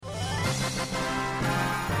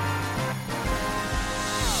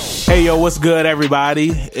Hey, yo, what's good,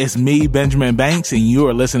 everybody? It's me, Benjamin Banks, and you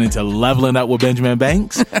are listening to Leveling Up with Benjamin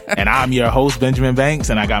Banks. And I'm your host, Benjamin Banks,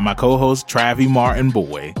 and I got my co-host, Travie Martin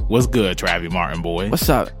Boy. What's good, Travie Martin Boy? What's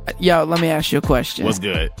up? Yo, let me ask you a question. What's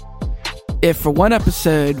good? If for one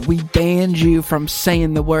episode we banned you from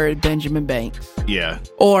saying the word Benjamin Banks, Yeah.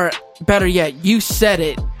 or better yet, you said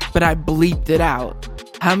it, but I bleeped it out,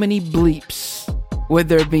 how many bleeps would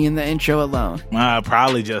there be in the intro alone?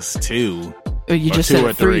 Probably just two. You or just two said or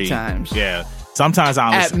it three three times. Yeah. Sometimes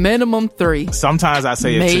I At minimum 3. Sometimes I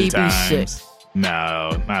say it maybe 2 times. 6.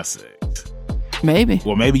 No, not 6. Maybe.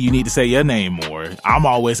 Well, maybe you need to say your name more. I'm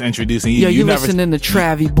always introducing you. Yo, you never, listening to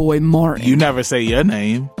Travie Boy Martin. You never say your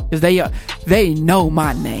name. Because they know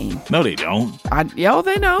my name. No, they don't.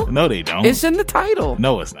 They know. No, they don't. It's in the title.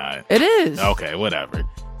 No, it's not. It is. Okay, whatever.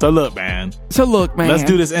 So look, man. Let's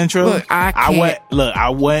do this intro. Look, I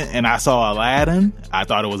went and I saw Aladdin. I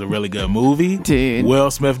thought it was a really good movie. Dude. Will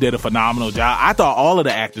Smith did a phenomenal job. I thought all of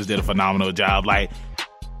the actors did a phenomenal job. Like,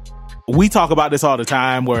 we talk about this all the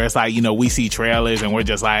time where it's like, we see trailers and we're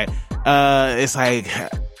just like, it's like,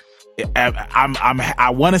 I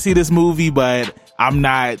want to see this movie, but I'm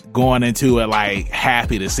not going into it like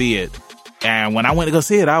happy to see it. And when I went to go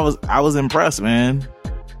see it, I was impressed, man.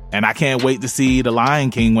 And I can't wait to see The Lion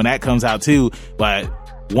King when that comes out too. But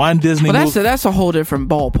one Disney movie, that's a whole different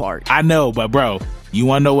ballpark. I know, but bro, you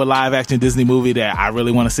want to know what live action Disney movie that I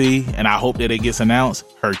really want to see, and I hope that it gets announced?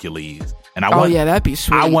 Hercules. And that'd be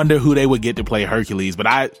sweet. I wonder who they would get to play Hercules.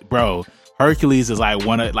 But Hercules is like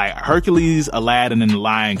Hercules, Aladdin, and The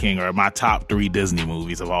Lion King are my top 3 Disney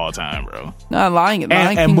movies of all time, bro. No, Lion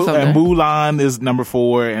King's and Mulan is number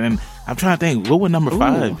 4, and then I'm trying to think, what would number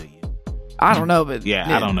 5 be? I don't know, but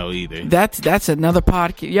I don't know either. That's another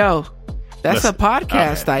podcast. Yo, that's a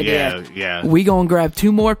podcast idea. Yeah. We gonna grab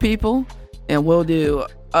 2 more people, and we'll do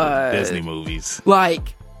Disney movies.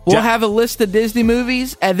 Like we'll have a list of Disney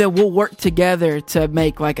movies, and then we'll work together to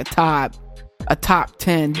make like a top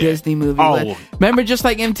 10 Disney movie. Oh, remember, just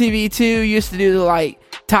like MTV2 used to do like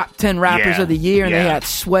top 10 rappers of the year, and they had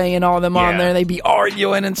Sway and all them on there, and they'd be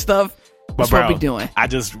arguing and stuff. That's what we're doing. I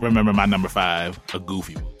just remember my number 5, a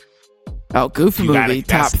Goofy movie. Oh, Goofy movie,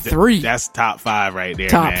 top 3. That's top 5 right there,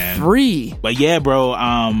 top man. 3. But yeah,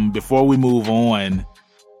 bro, before we move on,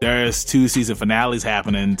 there's 2 season finales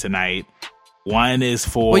happening tonight. One is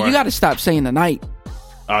for... Well, you got to stop saying tonight.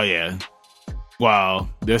 Oh, yeah. Well,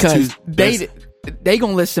 there's 2... They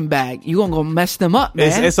gonna listen back. You gonna go mess them up,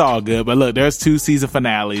 man. It's all good. But look, there's 2 season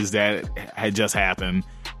finales that had just happened.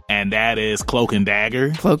 And that is Cloak and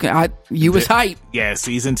Dagger. You was hype. Yeah,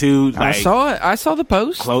 season 2. I saw it. I saw the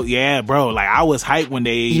post. Yeah, bro. Like, I was hyped when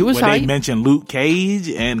they mentioned Luke Cage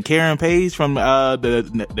and Karen Page from the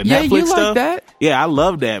Netflix stuff. Like that? Yeah, I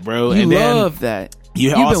love that, bro. You love that.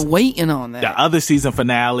 You've been waiting on that. The other season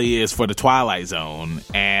finale is for the Twilight Zone,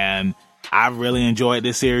 and I really enjoyed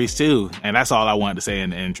this series too. And that's all I wanted to say in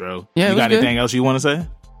the intro. Yeah, you got anything else you want to say?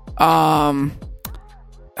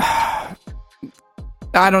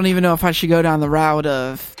 I don't even know if I should go down the route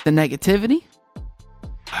of the negativity.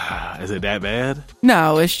 Is it that bad?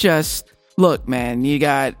 No, it's just, look, man,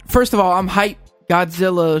 first of all, I'm hyped.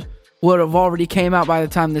 Godzilla would have already came out by the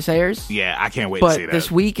time this airs. Yeah, I can't wait to see that. But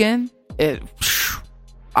this weekend,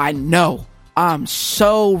 I know. I'm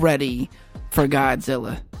so ready for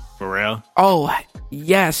Godzilla. For real? Oh,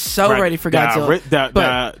 yes, ready for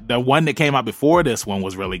Godzilla. The one that came out before this one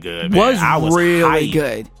was really good, man. Was really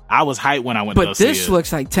good. I was hyped when I went to go see it. But this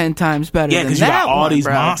looks like 10 times better than that. Yeah, because you got all these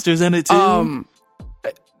monsters in it, too.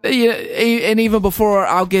 Yeah, and even before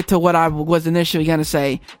I'll get to what I was initially going to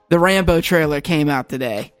say, the Rambo trailer came out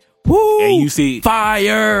today. Woo! And you see...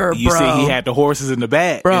 Fire, You see he had the horses in the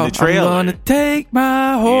back bro, in the trailer. I'm gonna take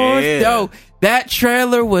my horse. Yeah. Yo, that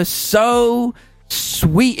trailer was so...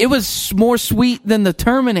 sweet. It was more sweet than the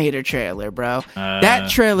Terminator trailer, bro. That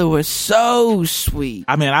trailer was so sweet.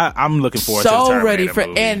 I mean, I'm looking forward to the Terminator ready for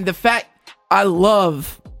movie. And the fact I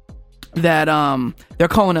love that they're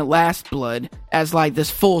calling it Last Blood as like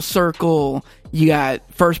this full circle. You got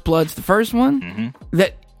First Blood's the first one.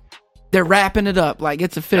 That they're wrapping it up like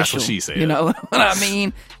it's official. That's what she said. You know what I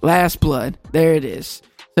mean? Last Blood. There it is.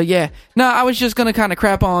 So yeah. No, I was just gonna kind of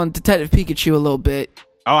crap on Detective Pikachu a little bit.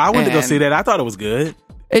 Oh, I went to go see that. I thought it was good.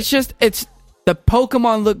 It's the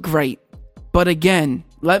Pokemon look great. But again,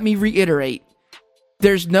 let me reiterate.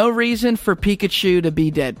 There's no reason for Pikachu to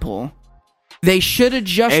be Deadpool. They should have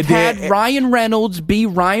just had Ryan Reynolds be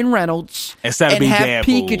Ryan Reynolds instead of being have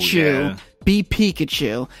Deadpool, Pikachu be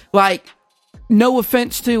Pikachu. Like, no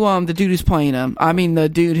offense to the dude who's playing him. I mean the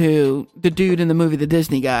dude in the movie, the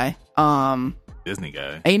Disney guy. Disney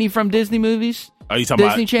guy. Ain't he from Disney movies? Oh, you talking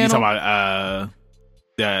Disney about Channel? You talking about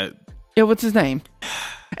The Yeah, what's his name?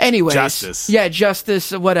 Anyways. Justice. Yeah,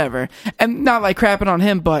 Justice, whatever. And not like crapping on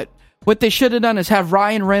him, but what they should have done is have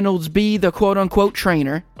Ryan Reynolds be the quote-unquote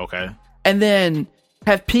trainer. Okay. And then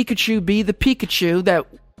have Pikachu be the Pikachu that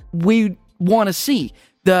we want to see.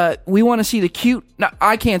 We want to see the cute... No,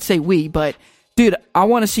 I can't say we, but... Dude, I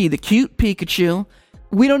want to see the cute Pikachu.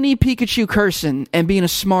 We don't need Pikachu cursing and being a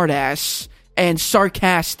smartass and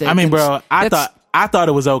sarcastic. I mean, bro, I thought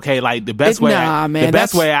it was okay. Like the best way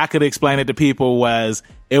I could explain it to people was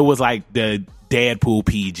it was like the Deadpool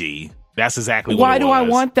PG. That's exactly what Why it was. do I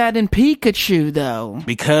want that in Pikachu though?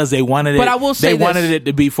 Because they wanted it. But I will say they wanted it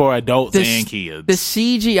to be for adults and kids. The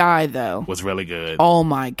CGI though was really good. Oh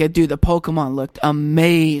my god, dude, the Pokemon looked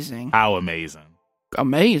amazing. How amazing!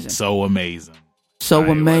 Amazing. So amazing. So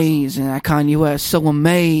amazing, Kanye West. So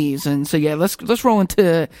amazing. So yeah, let's roll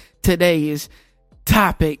into today's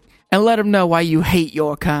topic and let them know why you hate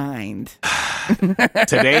your kind.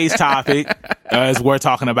 Today's topic is we're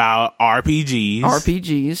talking about RPGs.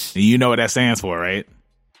 RPGs. You know what that stands for, right?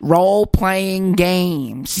 Role-playing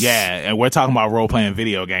games. Yeah, and we're talking about role-playing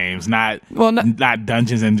video games, not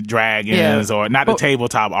Dungeons and Dragons or not the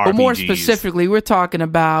tabletop RPGs. But more specifically, we're talking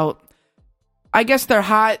about, I guess they're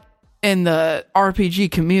hot in the RPG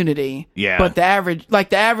community. Yeah. But the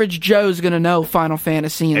average Joe's going to know Final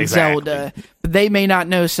Fantasy and Zelda, but they may not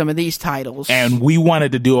know some of these titles. And we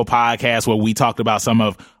wanted to do a podcast where we talked about some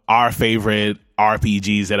of our favorite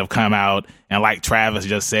RPGs that have come out. And like Travis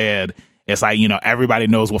just said, it's like, everybody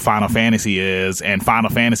knows what Final Fantasy is, and Final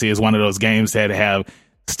Fantasy is one of those games that have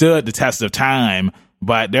stood the test of time.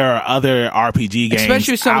 But there are other RPG games,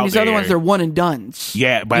 especially some of these other ones, they're one and dones.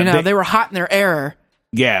 Yeah, but they were hot in their era.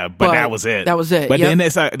 Yeah, but that was it. That was it. But then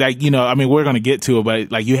it's like, we're going to get to it,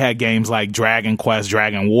 but like you had games like Dragon Quest,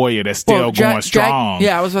 Dragon Warrior that's still going strong.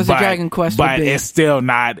 I was going to say Dragon Quest. But it's still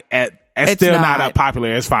not not as popular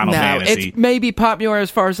as Final Fantasy. It's maybe popular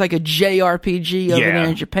as far as like a JRPG over there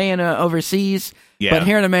in Japan, overseas. Yeah. But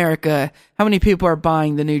here in America, how many people are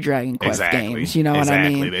buying the new Dragon Quest games? You know what I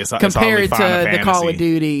mean? Compared to the Call of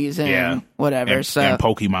Duties and whatever. And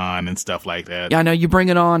Pokemon and stuff like that. Yeah, I know you're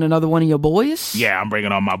bringing on another one of your boys. Yeah, I'm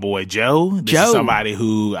bringing on my boy Joe. This is somebody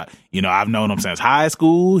who, I've known him since high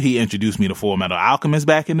school. He introduced me to Full Metal Alchemist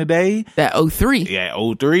back in the day. That 03. Yeah,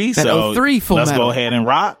 03. That so 03 Full let's Metal. go ahead and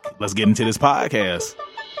rock. Let's get into this podcast.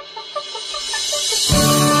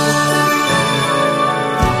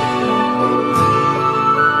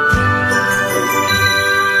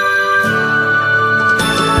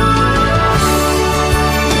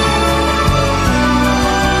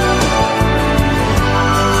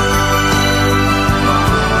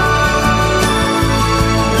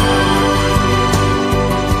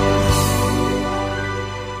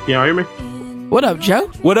 Y'all hear me? What up, Joe?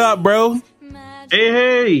 What up, bro?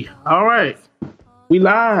 Hey. All right. We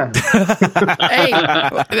live. Hey,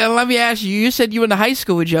 let me ask you. You said you went to high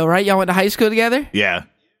school with Joe, right? Y'all went to high school together? Yeah.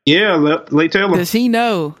 Yeah, late Taylor. Does he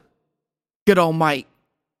know good old Mike?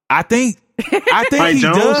 I think Mike he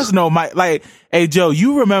Jones? does know Mike. Like, hey, Joe,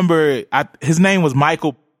 you remember his name was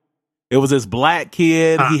Michael. It was this black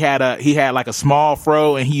kid. He had like a small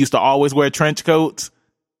fro, and he used to always wear trench coats.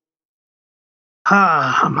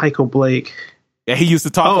 Michael Blake. Yeah, he used to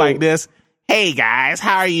talk like this. Hey guys,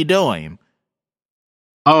 how are you doing?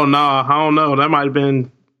 Oh no, I don't know. That might have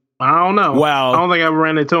been. I don't know. Well, I don't think I ever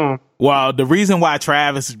ran into him. Well, the reason why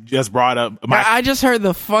Travis just brought up I just heard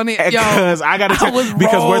the funny because I got to tell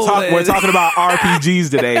because we're talking about RPGs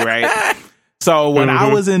today, right? So when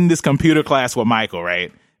I was in this computer class with Michael,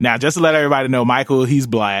 right? Now, just to let everybody know, Michael, he's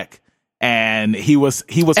black. And he was.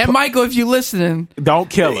 And Michael, if you listening, don't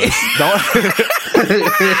kill us.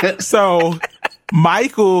 Don't. So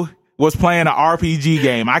Michael was playing an RPG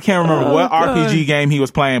game. I can't remember what RPG game he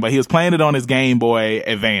was playing, but he was playing it on his Game Boy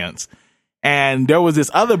Advance. And there was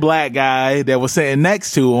this other black guy that was sitting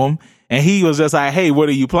next to him, and he was just like, "Hey, what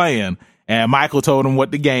are you playing?" And Michael told him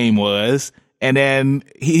what the game was, and then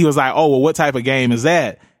he was like, "Oh, well, what type of game is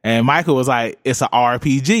that?" And Michael was like, "It's an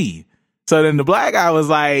RPG." So then the black guy was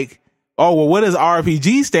like, "Oh, well, what does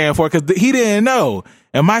RPG stand for?" Because he didn't know.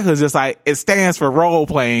 And Michael was just like, "It stands for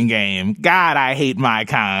role-playing game. God, I hate my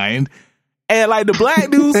kind." And like the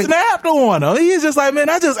black dude snapped on him. He's just like, "Man,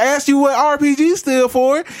 I just asked you what RPG stood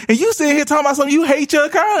for, and you sitting here talking about something you hate your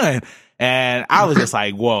kind." And I was just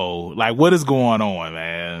like, "Whoa, like what is going on,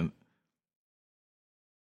 man?"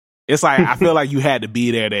 It's like I feel like you had to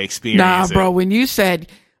be there to experience it. Nah, bro, when you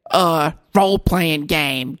said role-playing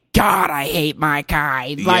game, God, I hate my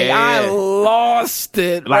kind. Like, I lost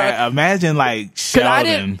it. Like, bro. imagine, like,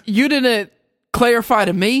 Sheldon. You didn't clarify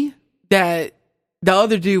to me that the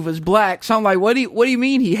other dude was black. So I'm like, what do you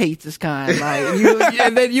mean he hates his kind? Like,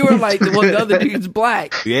 and then you were like, well, the other dude's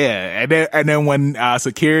black. Yeah, and then when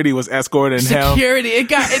security was escorting him, it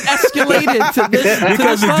escalated to this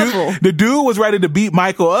because the dude was ready to beat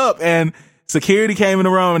Michael up, and security came in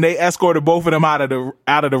the room and they escorted both of them out of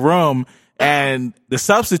the room. And the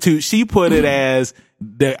substitute, she put it as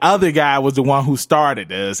the other guy was the one who started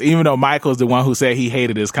this, even though Michael's the one who said he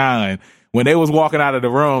hated his kind. When they was walking out of the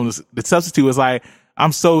rooms, the substitute was like,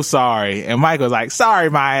 "I'm so sorry," and Michael was like, "Sorry,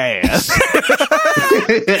 my ass."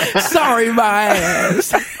 Sorry, my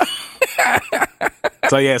ass.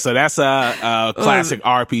 So that's a classic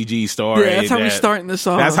RPG story. Yeah, that's how we starting this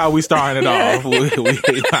off. That's how we starting it off.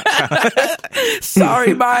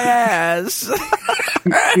 Sorry, my ass.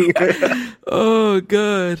 Oh,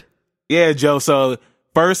 good. Yeah, Joe. So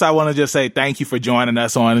first, I want to just say thank you for joining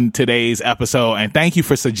us on today's episode, and thank you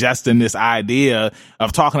for suggesting this idea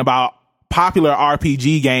of talking about popular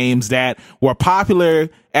RPG games that were popular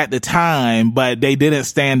at the time, but they didn't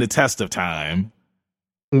stand the test of time.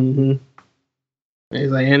 Mm-hmm.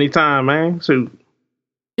 It's like anytime, man. Shoot.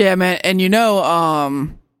 Yeah, man. And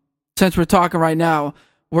since we're talking right now,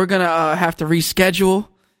 we're gonna have to reschedule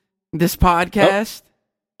this podcast.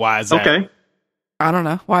 Why is that? Okay. I don't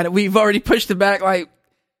know. Why? We've already pushed it back like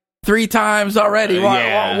 3 times already.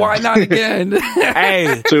 Why not again?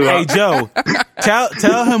 Hey, Joe.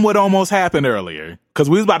 Tell him what almost happened earlier, because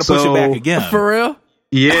we was about to push it back again. For real?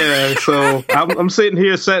 Yeah, so I'm sitting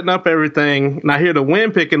here setting up everything, and I hear the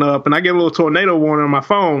wind picking up, and I get a little tornado warning on my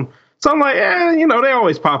phone. So I'm like, they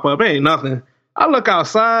always pop up. It ain't nothing. I look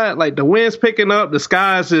outside, like the wind's picking up, the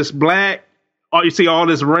sky's just black. You see all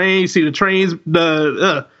this rain. You see the trains,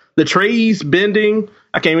 the trees bending.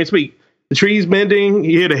 I can't even speak. The trees bending.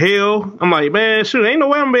 You hear the hail. I'm like, man, shoot, ain't no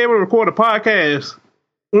way I'm gonna be able to record a podcast.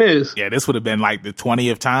 Yeah, this would have been like the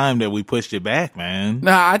 20th time that we pushed it back, man.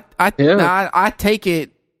 Nah, I take it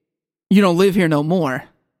you don't live here no more.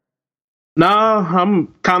 Nah, I'm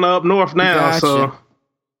kind of up north now, Gotcha. So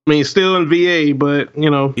I mean, still in VA, but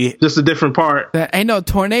just a different part. There ain't no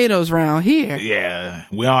tornadoes around here. Yeah,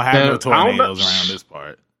 we don't have no tornadoes around this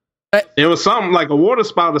part. It was something like a water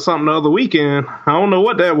spout or something the other weekend. I don't know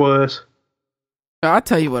what that was. I'll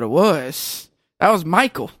tell you what it was. That was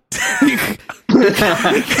Michael.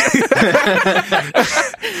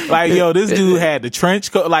 Like, yo, this dude had the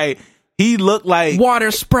trench coat. Like, he looked like water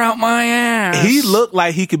sprout my ass. He looked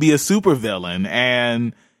like he could be a supervillain,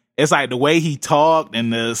 and it's like the way he talked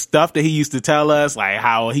and the stuff that he used to tell us, like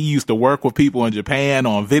how he used to work with people in Japan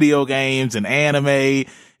on video games and anime. And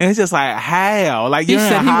it's just like, how? Like, he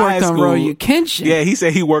said he worked on Rurouni Kenshin. Yeah, he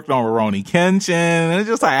said he worked on Rurouni Kenshin. And it's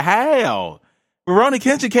just like, how? Rurouni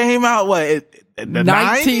Kenshin came out, what, in the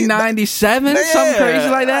 1997? Something crazy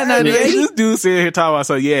like that? 98? This dude sitting here talking about,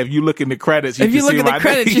 so yeah, if you look in the credits, you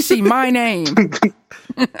you see my name. So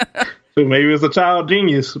maybe it's a child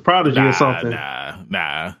genius, prodigy or something.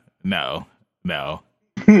 No.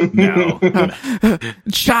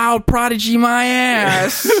 Child prodigy my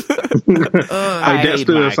ass. I hate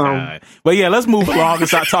my kind. But yeah, let's move along and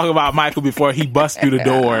start talking about Michael before he busts through the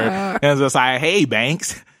door and it's just like, hey,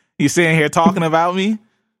 Banks, you sitting here talking about me?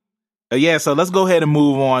 Yeah, so let's go ahead and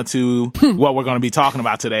move on to what we're going to be talking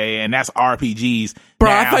about today, and that's RPGs. Bro,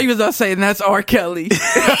 now, I thought you was about to say, and that's R. Kelly.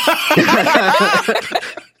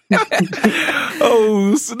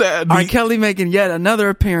 Oh, snap. R. Kelly making yet another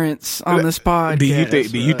appearance on this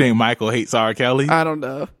podcast. Do you think Michael hates R. Kelly? I don't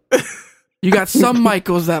know. You got some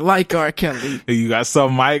Michaels that like R. Kelly. You got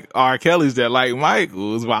some R. Kellys that like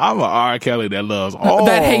Michaels, but I'm a R. Kelly that loves all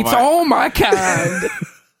that hates all my kind.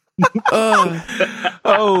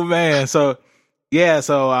 Oh man, so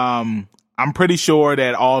I'm pretty sure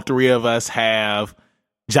that all three of us have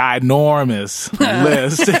ginormous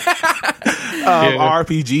list of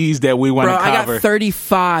RPGs that we want to cover. I got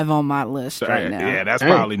 35 on my list right now. Yeah, that's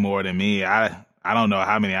probably more than me. I don't know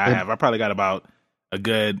how many I have. I probably got about a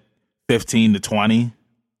good 15 to 20.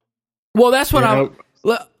 Well, that's what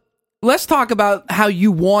let's talk about how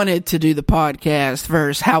you wanted to do the podcast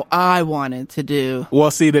versus how I wanted to do. Well,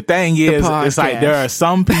 see, the thing is, it's like there are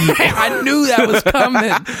some people. I knew that was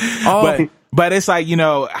coming. But it's like,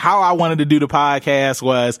 how I wanted to do the podcast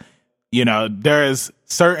was, there's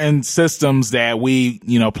certain systems that we,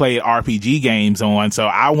 played RPG games on. So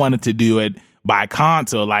I wanted to do it by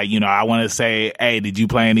console. Like, I want to say, hey, did you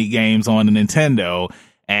play any games on the Nintendo?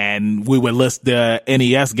 And we would list the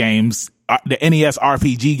NES games, the NES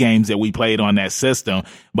RPG games that we played on that system.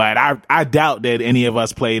 But I doubt that any of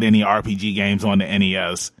us played any RPG games on the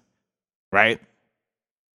NES, right?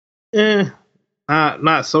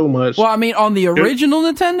 Not so much. Well, I mean, on the original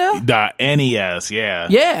Nintendo? The NES, yeah.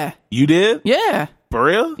 Yeah. You did? Yeah. For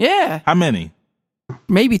real? Yeah. How many?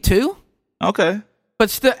 Maybe 2. Okay.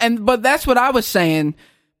 But that's what I was saying,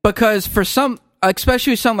 because for some,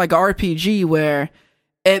 especially something like RPG where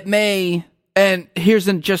it may, and here's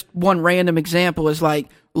just one random example, is like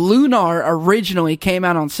Lunar originally came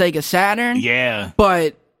out on Sega Saturn. Yeah.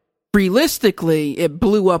 But realistically, it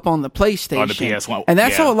blew up on the PlayStation. On the PS1. And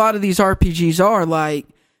that's how a lot of these RPGs are. Like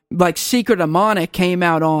Secret of Mana came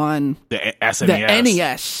out on the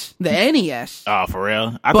SNES. The NES. Oh, for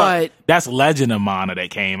real? I thought that's Legend of Mana that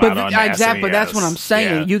came out on the exactly, SNES. that's what I'm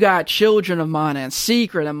saying. Yeah. You got Children of Mana and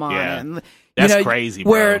Secret of Mana. Yeah. And, that's crazy,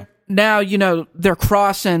 bro. Where now, they're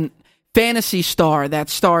crossing Phantasy Star that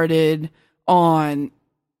started on,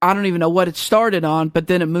 I don't even know what it started on, but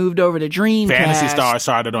then it moved over to Dreamcast. Phantasy Star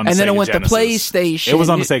started on the Sega Genesis. And then it went Genesis. to PlayStation. It was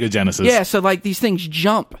on the Sega Genesis. Yeah, so like these things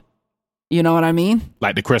jump. You know what I mean?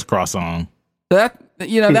 Like the Crisscross song. That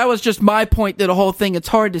was just my point to the whole thing. It's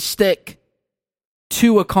hard to stick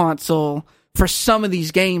to a console for some of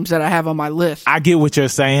these games that I have on my list. I get what you're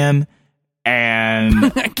saying, and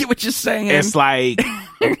I get what you're saying. It's like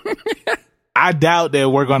I doubt that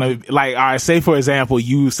we're gonna like. All right, say for example,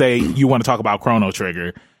 you say you want to talk about Chrono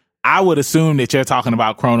Trigger. I would assume that you're talking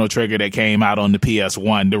about Chrono Trigger that came out on the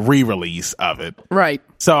PS1, the re-release of it. Right.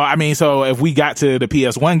 So, I mean, if we got to the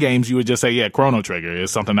PS1 games, you would just say, yeah, Chrono Trigger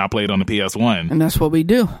is something I played on the PS1. And that's what we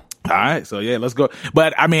do. All right. So, yeah, let's go.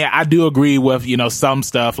 But, I mean, I do agree with, some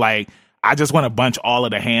stuff. Like, I just want to bunch all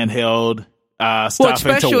of the handheld stuff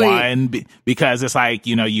into one because it's like,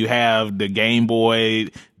 you have the Game Boy,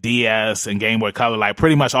 DS, and Game Boy Color. Like,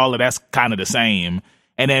 pretty much all of that's kind of the same.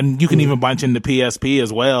 And then you can even bunch in the PSP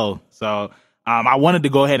as well. So I wanted to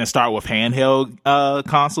go ahead and start with handheld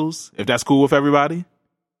consoles, if that's cool with everybody.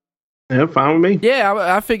 Yeah, fine with me. Yeah,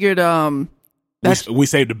 I figured we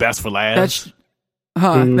saved the best for last.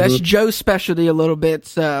 That's Joe's specialty a little bit.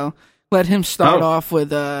 So let him start off with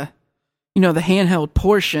the handheld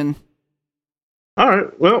portion. All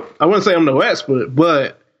right. Well, I wouldn't say I'm no expert,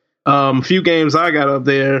 but a few games I got up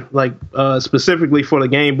there, like specifically for the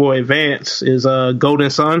Game Boy Advance, is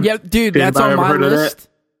Golden Sun. Yep, dude, that's on my list.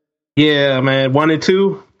 Yeah, man, 1 and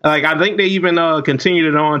 2. Like, I think they even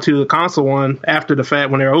continued it on to the console one after the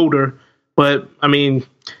fact when they're older. But I mean,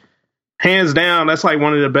 hands down, that's like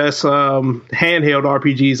one of the best handheld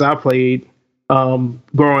RPGs I played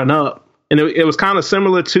growing up. And it was kind of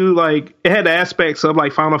similar to, like, it had aspects of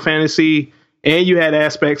like Final Fantasy. And you had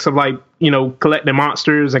aspects of like, collecting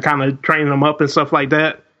monsters and kind of training them up and stuff like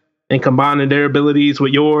that and combining their abilities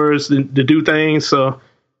with yours to do things. So,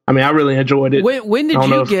 I mean, I really enjoyed it. When did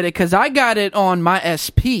you get it? Because I got it on my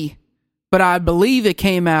SP, but I believe it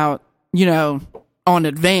came out, on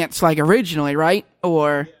Advance, like originally, right?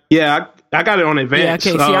 Or yeah, I got it on Advance.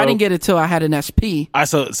 Yeah, okay. See, I didn't get it till I had an SP.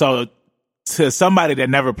 So to somebody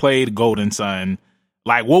that never played Golden Sun,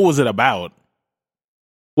 like, what was it about?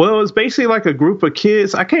 Well, it was basically like a group of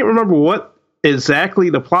kids. I can't remember what exactly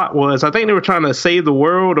the plot was. I think they were trying to save the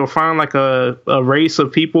world or find like a race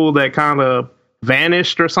of people that kind of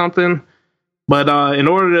vanished or something. But in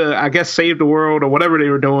order to, I guess, save the world or whatever they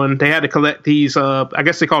were doing, they had to collect these, I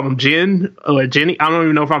guess they called them Jinn or Jenny. I don't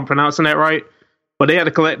even know if I'm pronouncing that right. But they had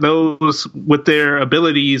to collect those with their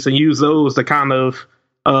abilities and use those to kind of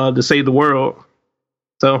to save the world.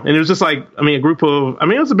 So, and it was just like, I mean,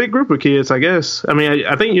 it was a big group of kids, I guess. I mean,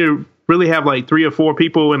 I think you really have like 3 or 4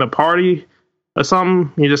 people in a party or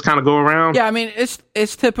something. You just kind of go around. Yeah, I mean,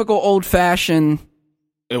 it's typical old fashioned.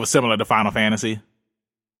 It was similar to Final Fantasy.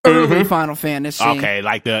 Early Final Fantasy. Okay,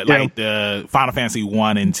 like the Final Fantasy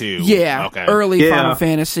 1 and 2. Yeah, okay. Early Final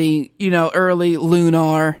Fantasy, early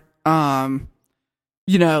Lunar, Chrono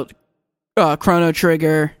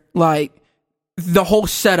Trigger, like, the whole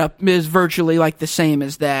setup is virtually like the same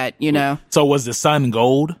as that, So was the sun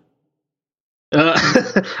gold?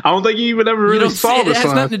 I don't think you even ever really saw the sun. It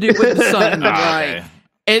has nothing to do with the sun. Right.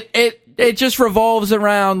 It just revolves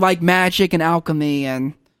around like magic and alchemy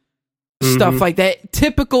and stuff like that.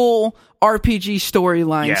 Typical RPG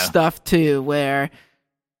storyline stuff too, where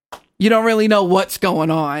you don't really know what's going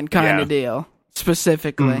on, kind of deal.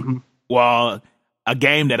 Specifically. Well, a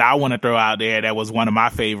game that I want to throw out there that was one of my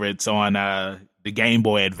favorites on the Game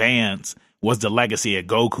Boy Advance was the Legacy of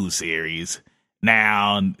Goku series.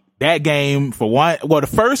 Now, that game, for one, the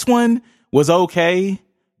first one was okay,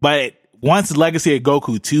 but once Legacy of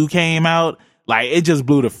Goku 2 came out, like, it just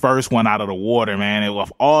blew the first one out of the water, man.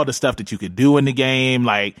 With all the stuff that you could do in the game,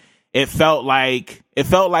 like, it felt like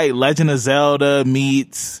Legend of Zelda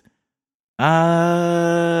meets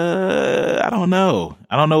I don't know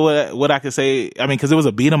what I could say. I mean, because it was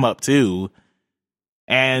a beat 'em up too.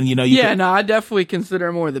 And, you know, I definitely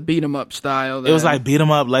consider more the beat 'em up style. It was like beat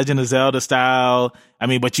 'em up, Legend of Zelda style. I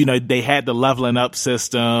mean, but you know, they had the leveling up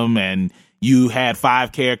system, and you had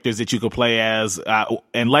 5 characters that you could play as.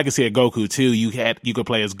 And Legacy of Goku too, you could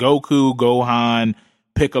play as Goku, Gohan,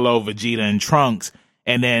 Piccolo, Vegeta, and Trunks.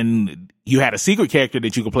 And then you had a secret character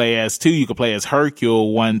that you could play as too. You could play as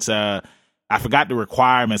Hercule once. I forgot the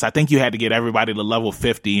requirements. I think you had to get everybody to level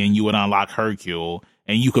 50, and you would unlock Hercule.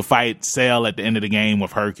 And you could fight Cell at the end of the game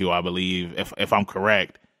with Hercule, I believe, if I'm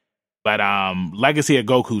correct. But Legacy of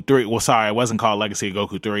Goku 3, well, sorry, it wasn't called Legacy of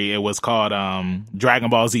Goku 3. It was called Dragon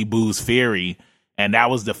Ball Z Boo's Fury. And that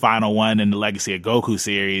was the final one in the Legacy of Goku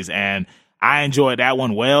series. And I enjoyed that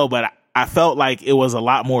one well, but I felt like it was a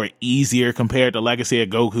lot more easier compared to Legacy of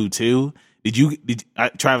Goku 2.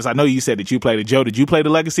 Travis, I know you said that you played it. Joe, did you play the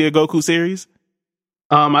Legacy of Goku series?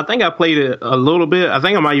 I think I played it a little bit. I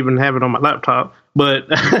think I might even have it on my laptop, but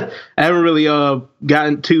I haven't really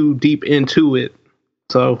gotten too deep into it.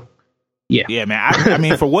 So, yeah. Yeah, man. I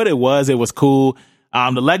mean, for what it was cool.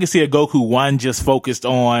 The Legacy of Goku 1 just focused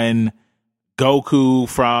on Goku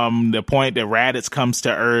from the point that Raditz comes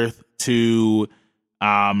to Earth to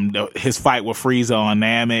his fight with Frieza on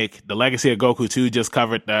Namek. The Legacy of Goku 2 just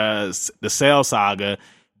covered the Cell Saga,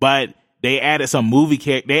 but they added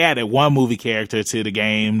they added one movie character to the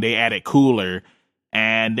game. They added Cooler.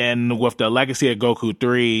 And then with the Legacy of Goku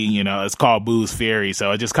 3, you know, it's called Boo's Fury.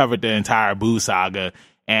 So it just covered the entire Boo saga.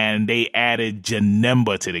 And they added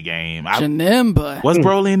Janemba to the game. Janemba? Was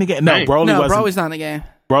Broly in the game? No, Broly wasn't. Broly's not in the game.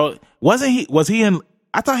 Wasn't he? Was he in?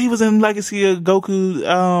 I thought he was in Legacy of Goku.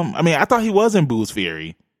 I thought he was in Boo's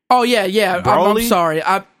Fury. Oh, yeah. I'm sorry.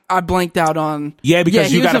 I blanked out on. Yeah,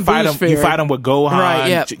 because you got to fight him. You fight him with Gohan.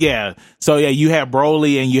 Right, yeah. So, yeah, you had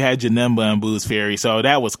Broly and you had Janemba and Boo's Fury. So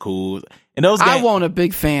that was cool. And those I wasn't a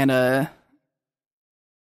big fan of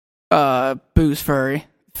Boo's Fury.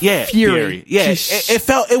 Yeah, Fury. Yeah,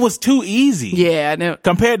 it was too easy. Yeah, no.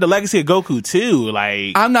 Compared to Legacy of Goku 2,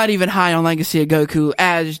 like I'm not even high on Legacy of Goku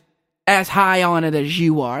as high on it as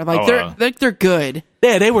you are. Like they're good.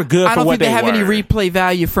 Yeah, they were good. I don't think they have any replay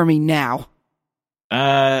value for me now.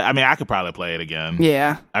 I mean, I could probably play it again.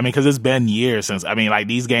 Yeah. I mean, because it's been years since. I mean, like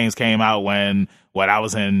these games came out when I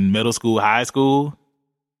was in middle school, high school.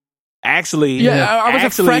 Actually, I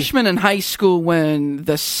was a freshman in high school when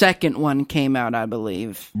the second one came out, I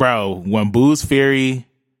believe. Bro, when Boo's Fury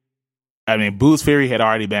had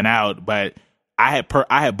already been out, but I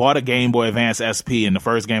had bought a Game Boy Advance SP, and the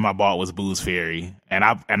first game I bought was Boo's Fury, and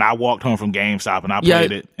I walked home from GameStop and I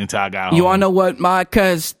played it until I got home. You wanna know what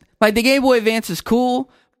because like the Game Boy Advance is cool,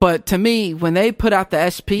 but to me, when they put out the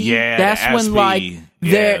SP, that's when SP, like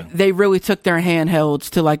they really took their handhelds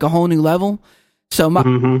to like a whole new level. So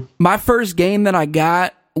my first game that I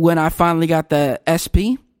got when I finally got the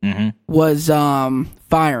SP was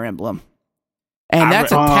Fire Emblem. And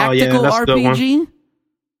that's a tactical RPG.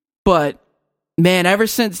 But man, ever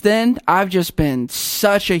since then, I've just been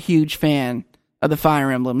such a huge fan of the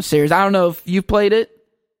Fire Emblem series. I don't know if you've played it.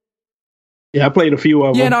 Yeah, I played a few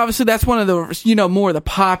of them. Yeah, and obviously that's one of the, more of the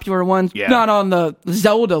popular ones. Yeah. Not on the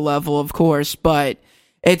Zelda level, of course, but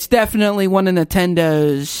it's definitely one of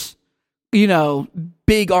Nintendo's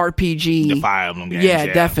big RPG. The Fire Emblem games.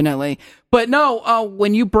 Yeah, definitely. But no,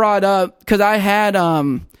 when you brought up, because I had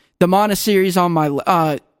the Mana series on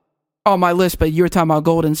my list, but you were talking about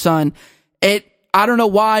Golden Sun. I don't know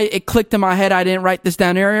why it clicked in my head. I didn't write this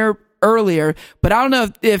down earlier, but I don't know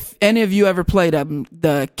if any of you ever played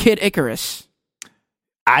the Kid Icarus.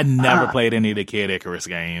 I never played any of the Kid Icarus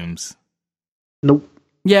games. Nope.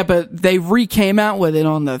 Yeah, but they came out with it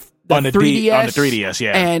on the 3DS. On the 3DS,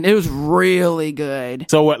 yeah. And it was really good.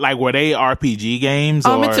 So what, like, were they RPG games?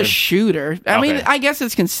 Or? It's a shooter. I mean, I guess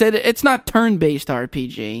it's not turn-based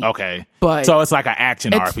RPG. Okay. But so it's like an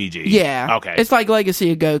action RPG. Yeah. Okay. It's like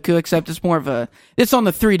Legacy of Goku, except it's more of it's on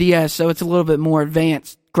the 3DS, so it's a little bit more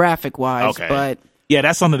advanced graphic-wise. Okay. But yeah,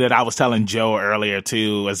 that's something that I was telling Joe earlier,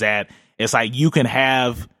 too, is that it's like you can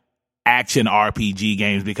have action RPG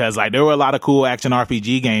games, because like there were a lot of cool action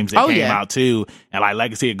RPG games that came out too, and like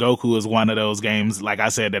Legacy of Goku is one of those games, like I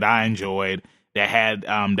said, that I enjoyed, that had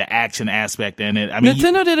the action aspect in it. I mean,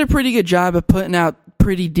 Nintendo did a pretty good job of putting out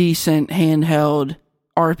pretty decent handheld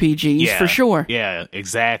RPGs for sure. Yeah,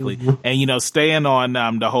 exactly. And staying on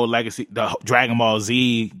the whole the Dragon Ball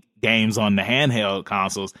Z games on the handheld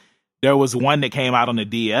consoles, there was one that came out on the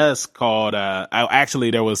DS called actually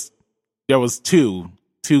there was two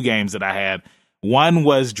games that I had. One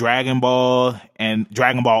was Dragon Ball and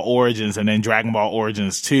Dragon Ball Origins, and then Dragon Ball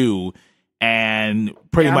Origins 2. And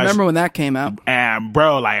pretty much, I remember when that came out. And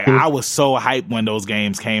bro, like I was so hyped when those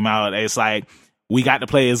games came out. It's like we got to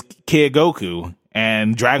play as Kid Goku,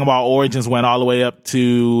 and Dragon Ball Origins went all the way up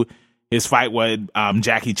to his fight with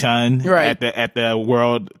Jackie Chun at the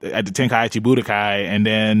Tenkaichi Budokai, and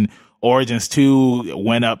then Origins 2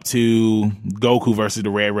 went up to Goku versus the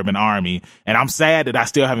Red Ribbon Army. And I'm sad that I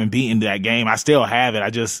still haven't beaten that game. I still have it. I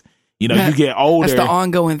just, you get older. That's the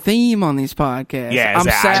ongoing theme on these podcasts. Yeah, I'm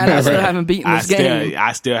sad I still haven't beaten this game.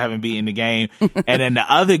 I still haven't beaten the game. And then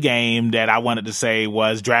the other game that I wanted to say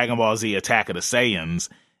was Dragon Ball Z Attack of the Saiyans.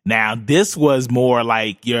 Now, this was more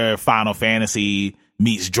like your Final Fantasy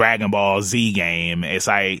meets Dragon Ball Z game. It's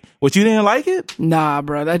like, what, you didn't like it? Nah,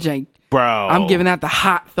 bro, that jank. Bro, I'm giving that the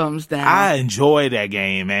hot thumbs down. I enjoyed that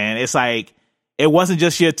game, man. It's like, it wasn't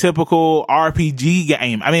just your typical RPG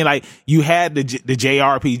game. I mean, like, you had the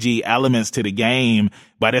JRPG elements to the game,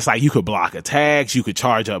 but it's like you could block attacks, you could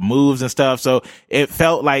charge up moves and stuff. So it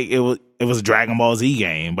felt like it was a Dragon Ball Z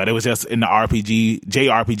game, but it was just in the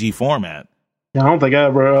JRPG format. Yeah, I don't think I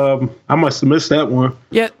ever. I must have missed that one.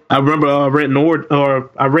 Yeah, I remember renting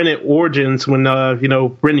I rented Origins when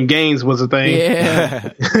renting games was a thing. Yeah,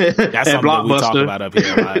 that's something that we talk about up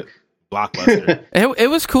here a lot. Blockbuster. It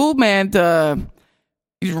was cool, man, to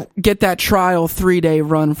get that trial 3-day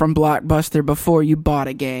run from Blockbuster before you bought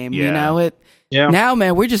a game. Yeah. You know it. Yeah. Now,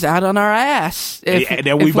 man, we're just out on our ass. And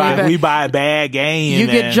then we buy a bad game. You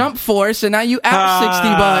get Jump Force, and now you out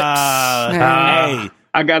 $60. Hey.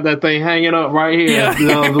 I got that thing hanging up right here. Yeah.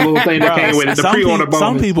 The little thing that came with it. The pre-order bonus.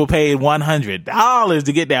 Some people paid $100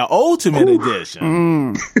 to get that Ultimate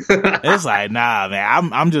Edition. It's like, nah,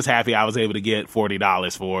 man. I'm just happy I was able to get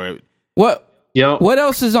 $40 for it. What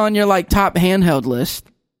else is on your top handheld list?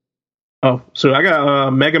 Oh, so I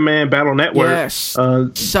got Mega Man Battle Network. Yes,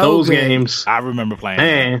 those good games. I remember playing.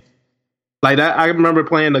 Man, like that. I remember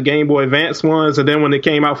playing the Game Boy Advance ones, and then when it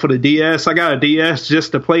came out for the DS, I got a DS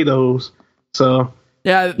just to play those. So.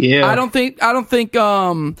 Yeah. I don't think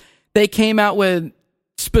they came out with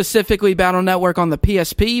specifically Battle Network on the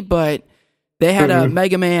PSP, but they had a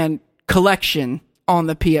Mega Man collection on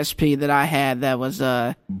the PSP that I had that was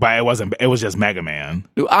but it wasn't, it was just Mega Man.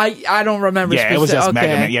 I don't remember. Yeah, it was just Mega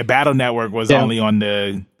Man. Yeah, Battle Network was only on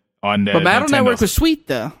the But Battle Nintendo. Network was sweet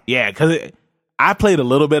though. Yeah, cuz I played a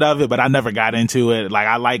little bit of it, but I never got into it. Like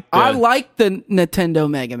I like the Nintendo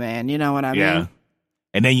Mega Man, you know what I mean?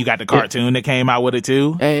 And then you got the cartoon that came out with it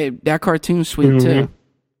too. Hey, that cartoon's sweet too.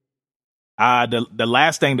 The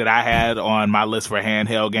last thing that I had on my list for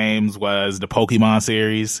handheld games was the Pokemon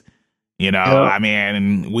series. I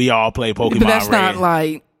mean, we all play Pokemon. But that's not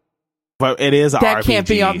like. But it is an that RPG. Can't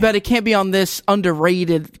be on. But it can't be on this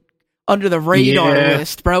underrated, under the radar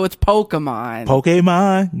list, bro. It's Pokemon.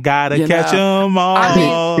 Pokemon, gotta catch them all. I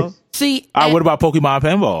mean, see, what about Pokemon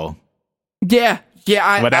Pinball? Yeah.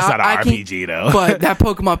 But that's not an RPG though. But that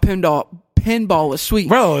Pokemon pinball was sweet,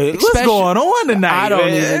 bro. What's going on tonight? I don't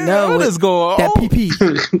even know what is going on. That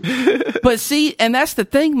PP. But see, and that's the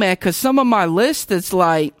thing, man. Because some of my list, it's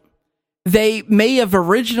like they may have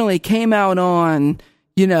originally came out on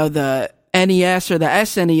the NES or the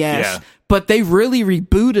SNES, but they really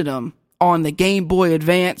rebooted them on the Game Boy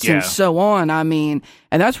Advance and so on. I mean,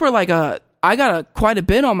 and that's where I got quite a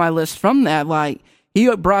bit on my list from that. Like. He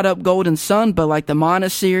brought up Golden Sun, but like the Mana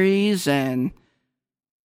series and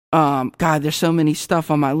God, there's so many stuff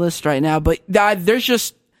on my list right now. But there's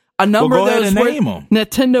just a number of those where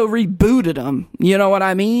Nintendo rebooted them. You know what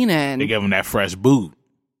I mean? And they gave them that fresh boot.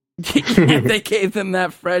 They gave them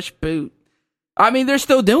that fresh boot. I mean, they're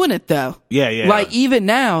still doing it though. Yeah. Like even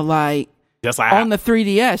now, like just like on the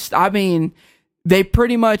 3DS. I mean, they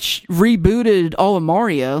pretty much rebooted all of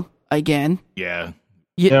Mario again. Yeah.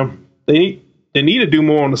 They need to do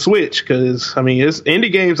more on the Switch because, I mean, indie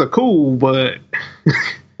games are cool, but...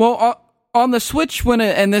 Well, on the Switch,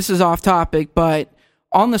 and this is off topic, but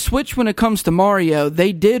on the Switch when it comes to Mario,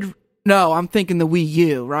 they did... No, I'm thinking the Wii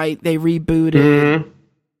U, right? They rebooted...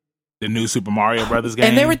 The new Super Mario Brothers game.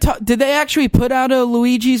 And they were did they actually put out a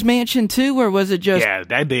Luigi's Mansion 2, or was it just... Yeah,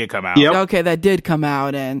 that did come out. Yep. Okay, that did come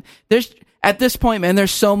out, and there's... At this point, man,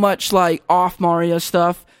 there's so much, off Mario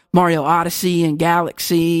stuff. Mario Odyssey and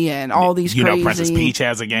Galaxy and all these crazy... Princess Peach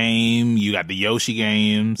has a game. You got the Yoshi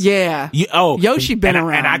games. Yeah. Yoshi been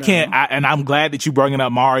around. And I'm glad that you bringing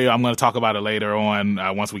up Mario. I'm going to talk about it later on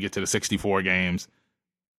once we get to the 64 games.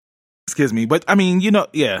 Excuse me. But, I mean,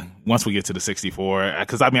 once we get to the 64.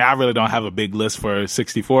 Because, I mean, I really don't have a big list for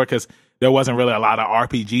 64 because there wasn't really a lot of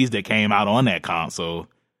RPGs that came out on that console.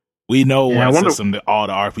 We know what system that all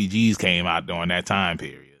the RPGs came out during that time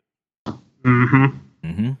period.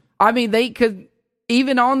 I mean, they could,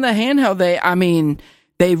 even on the handheld,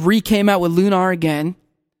 they re-came out with Lunar again.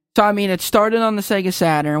 So, I mean, it started on the Sega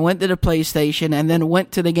Saturn, went to the PlayStation, and then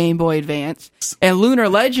went to the Game Boy Advance. And Lunar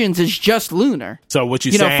Legends is just Lunar. So what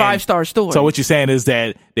you saying? 5-star story. So what you're saying is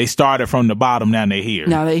that they started from the bottom, now they're here.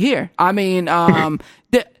 Now they're here. I mean, and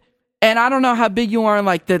I don't know how big you are in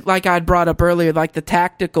like I'd brought up earlier, like the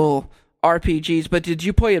tactical RPGs, but did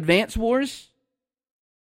you play Advance Wars?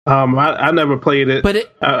 I never played it,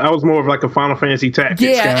 but I was more of like a Final Fantasy Tactics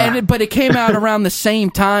guy. But it came out around the same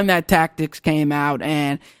time that Tactics came out,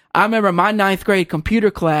 and I remember my 9th grade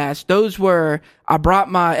computer class, I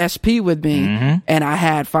brought my SP with me, and I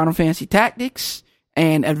had Final Fantasy Tactics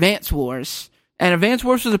and Advance Wars. And Advance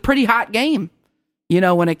Wars was a pretty hot game,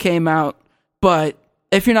 when it came out. But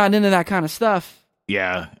if you're not into that kind of stuff,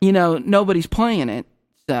 nobody's playing it.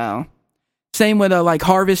 So, same with like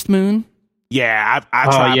Harvest Moon. Yeah, I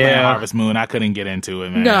tried playing Harvest Moon. I couldn't get into it,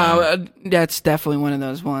 man. No, that's definitely one of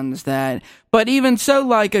those ones that... But even so,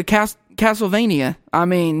 like a Castlevania, I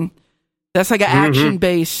mean, that's like an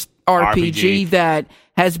action-based RPG that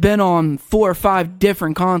has been on 4 or 5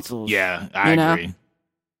 different consoles. Yeah, I agree.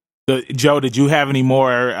 So, Joe, did you have any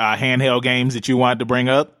more handheld games that you wanted to bring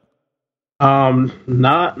up?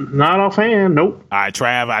 Not offhand. Nope. All right,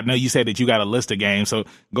 Trav, I know you said that you got a list of games, so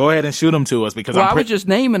go ahead and shoot them to us because I was just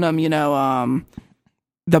naming them.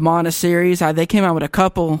 The Mana series. They came out with a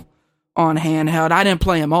couple on handheld. I didn't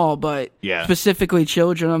play them all, but specifically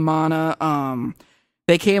Children of Mana.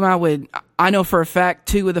 They came out with, I know for a fact,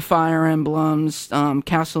 2 of the Fire Emblems,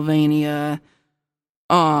 Castlevania,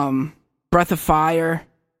 Breath of Fire.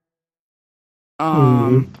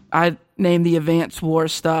 I named the Advance War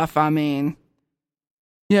stuff. I mean,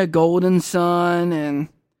 Golden Sun, and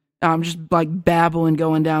I'm just like babbling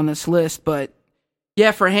going down this list. But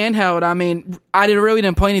yeah, for handheld, I mean, I really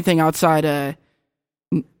didn't play anything outside of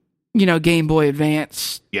Game Boy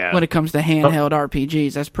Advance. Yeah. When it comes to handheld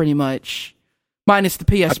RPGs, that's pretty much minus the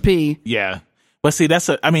PSP. Yeah, but see, the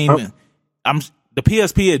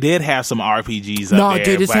PSP, it did have some RPGs. No,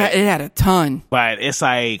 dude, it had a ton. But it's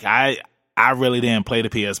like I really didn't play the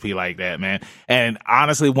PSP like that, man. And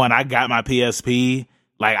honestly, when I got my PSP,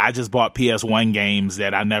 like I just bought PS1 games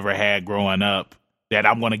that I never had growing up that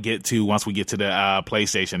I'm going to get to once we get to the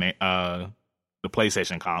PlayStation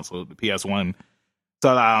console, the PS1.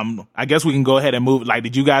 So I guess we can go ahead and move. Like,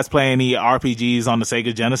 did you guys play any RPGs on the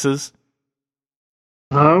Sega Genesis?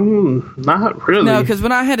 Not really. No, because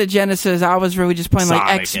when I had a Genesis, I was really just playing Sonic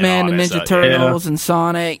like X-Men and Ninja stuff. Turtles and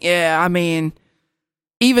Sonic. Yeah, I mean...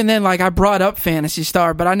 Even then, like, I brought up Phantasy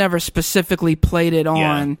Star, but I never specifically played it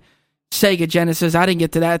on Sega Genesis. I didn't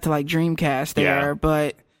get to that till, like, Dreamcast era,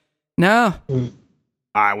 but no. All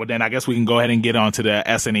right, well, then I guess we can go ahead and get on to the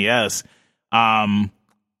SNES.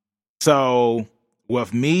 So,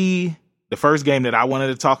 with me, the first game that I wanted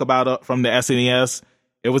to talk about from the SNES,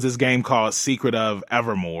 it was this game called Secret of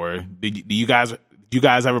Evermore. Did you guys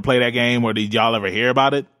ever play that game, or did y'all ever hear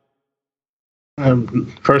about it?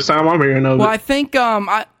 First time I'm hearing of it. Well, I think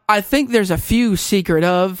I think there's a few Secret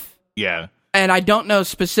of. Yeah. And I don't know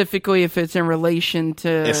specifically if it's in relation to...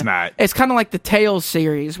 It's not. It's kind of like the Tales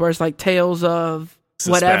series, where it's like Tales of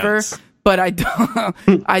whatever. But I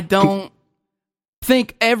don't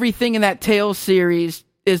think everything in that Tales series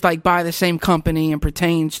is like by the same company and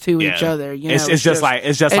pertains to each other. It's just like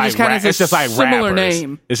similar rappers.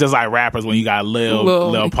 Name. It's just like rappers when you got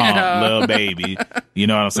Lil Pump, Lil Baby. You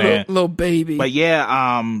know what I'm saying? Lil Baby. But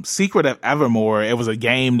yeah, Secret of Evermore. It was a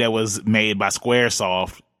game that was made by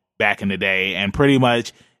SquareSoft back in the day, and pretty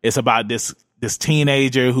much it's about this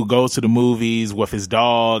teenager who goes to the movies with his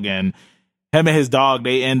dog, and him and his dog,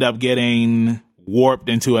 they end up getting warped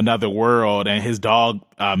into another world, and his dog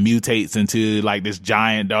mutates into like this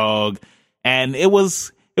giant dog. And it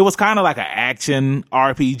was kind of like an action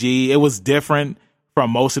RPG. It was different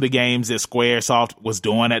from most of the games that Squaresoft was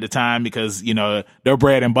doing at the time, because their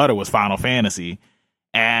bread and butter was Final Fantasy.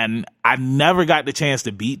 And I never got the chance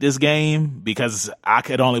to beat this game because I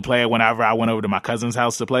could only play it whenever I went over to my cousin's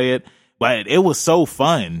house to play it. But it was so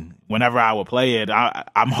fun whenever I would play it.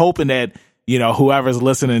 I'm hoping that whoever's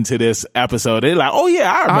listening to this episode, they're like, oh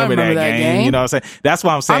yeah, I remember that game. You know what I'm saying? That's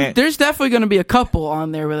what I'm saying. There's definitely going to be a couple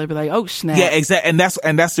on there where they'll be like, oh snap. Yeah, exactly. And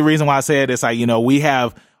that's the reason why I said it's like, we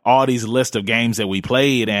have all these lists of games that we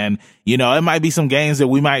played, and it might be some games that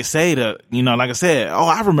we might say to, like I said, oh,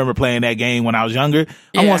 I remember playing that game when I was younger.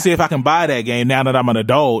 I want to see if I can buy that game now that I'm an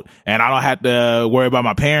adult and I don't have to worry about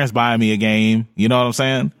my parents buying me a game. You know what I'm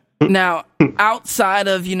saying? Now, outside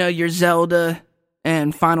of, your Zelda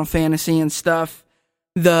and Final Fantasy and stuff,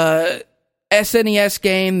 the SNES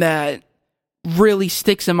game that really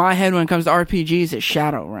sticks in my head when it comes to RPGs is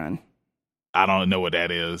Shadowrun. I don't know what that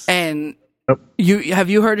is. And have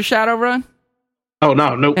you heard of Shadowrun? Oh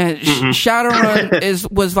no, nope. And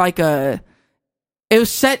Shadowrun was like it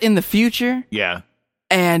was set in the future. Yeah.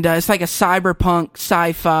 And it's like a cyberpunk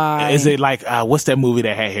sci-fi. Is it like what's that movie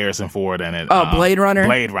that had Harrison Ford in it? Oh, Blade Runner.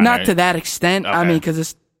 Blade Runner. Not to that extent. Okay. I mean, because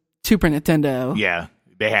it's Super Nintendo. Yeah,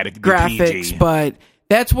 they had a graphics, PG. but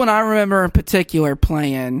that's one I remember in particular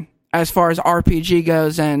playing as far as RPG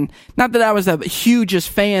goes. And not that I was the hugest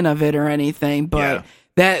fan of it or anything, but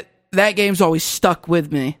that game's always stuck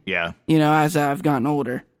with me. Yeah, as I've gotten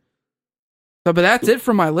older. But that's it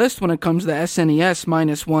for my list when it comes to the SNES,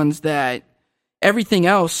 minus ones that. Everything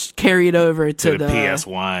else carried over to the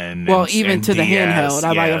PS1. Well, even to the DS, handheld.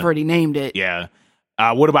 I've already named it. Yeah.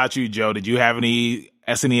 What about you, Joe? Did you have any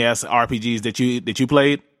SNES RPGs that you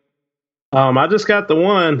played? I just got the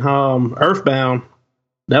one, Earthbound.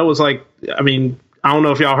 That was like, I mean, I don't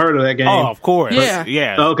know if y'all heard of that game. Oh, of course.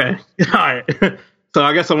 Yeah. Okay. All right. So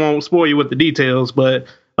I guess I won't spoil you with the details, but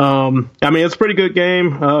I mean, it's a pretty good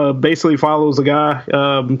game. Basically follows a guy,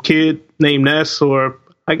 kid named Ness, or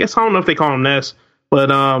I guess I don't know if they call him Ness, but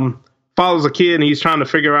follows a kid and he's trying to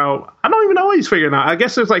figure out. I don't even know what he's figuring out. I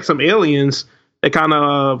guess there's like some aliens that kind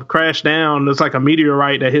of crash down. There's like a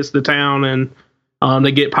meteorite that hits the town and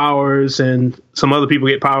they get powers, and some other people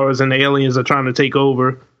get powers, and the aliens are trying to take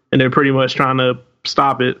over, and they're pretty much trying to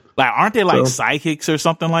stop it. Like, aren't they like psychics or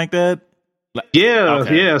something like that?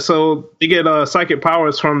 Yeah. So they get psychic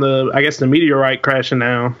powers from the meteorite crashing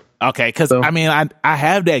down. Okay, because I mean, I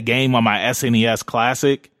have that game on my SNES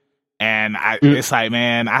Classic, and it's like,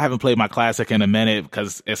 man, I haven't played my Classic in a minute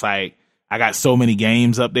because it's like I got so many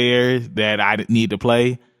games up there that I need to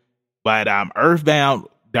play. But Earthbound,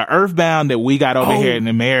 the Earthbound that we got over here in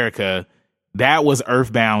America, that was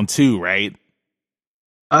Earthbound 2, right?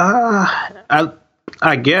 I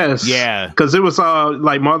guess. Yeah. Because it was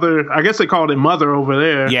like Mother. I guess they called it Mother over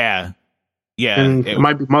there. Yeah. And it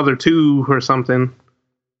might be Mother 2 or something.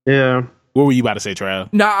 Yeah. What were you about to say,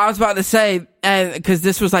 Trav? No, I was about to say, because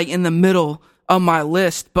this was like in the middle of my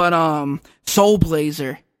list, but Soul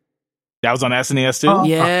Blazer. That was on SNES too?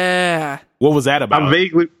 Yeah. What was that about?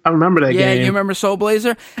 I remember that game. Yeah, you remember Soul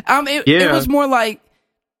Blazer? It was more like,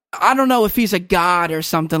 I don't know if he's a god or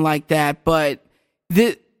something like that, but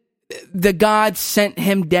the god sent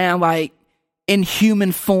him down like in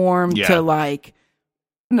human form to like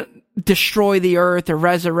destroy the earth or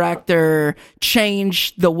resurrect or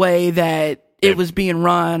change the way that it was being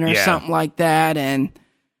run or something like that.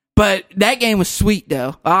 But that game was sweet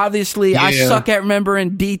though. Obviously, I suck at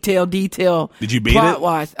remembering detail. Did you beat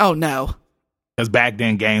plot-wise. Oh no, because back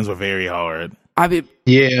then games were very hard. I mean,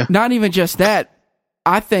 not even just that.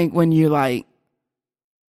 I think when you like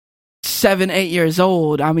 7, 8 years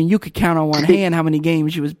old, I mean, you could count on one hand how many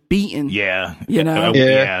games you was beating. Yeah,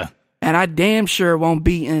 Yeah. And I damn sure won't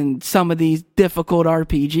be in some of these difficult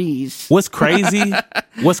RPGs. What's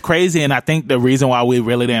crazy, and I think the reason why we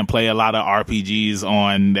really didn't play a lot of RPGs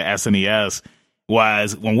on the SNES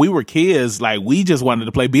was when we were kids, like, we just wanted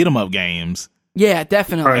to play beat 'em up games. Yeah,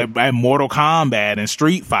 definitely. And Mortal Kombat and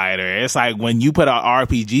Street Fighter. It's like when you put an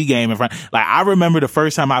RPG game in front. Like, I remember the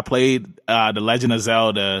first time I played The Legend of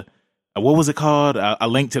Zelda. What was it called? A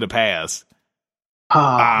Link to the Past.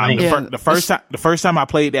 The first time I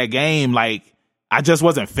played that game, like, I just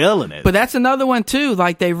wasn't feeling it. But that's another one too.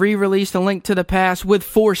 Like, they re-released A Link to the Past with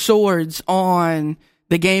 4 swords on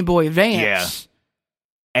the Game Boy Advance. Yeah.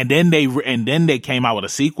 And then they came out with a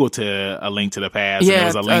sequel to A Link to the Past. Yeah, and it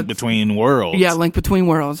was A Link Between Worlds. Yeah, Link Between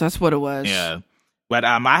Worlds. That's what it was. Yeah. But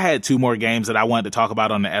I had 2 more games that I wanted to talk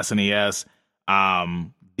about on the SNES.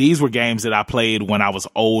 These were games that I played when I was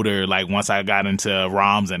older, like once I got into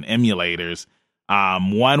ROMs and emulators.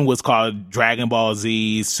 One was called Dragon Ball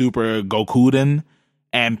Z Super Gokuden,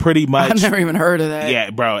 and pretty much I've never even heard of that. Yeah,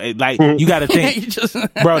 bro. You got to think,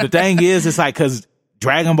 bro. The thing is, it's like because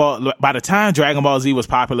by the time Dragon Ball Z was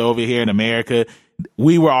popular over here in America,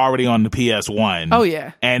 we were already on the PS1. Oh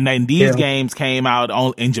yeah, and then these games came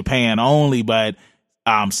out in Japan only, but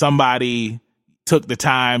somebody took the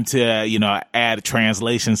time to add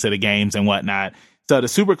translations to the games and whatnot. So the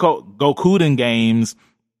Super Gokuden games.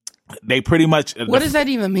 They pretty much. What does that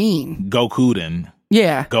even mean? Gokuden.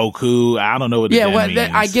 Yeah. Goku. I don't know what that means.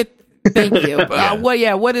 I get. Thank you.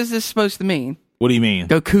 What is this supposed to mean? What do you mean?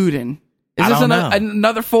 Gokuden. Is this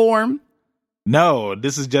another form? No,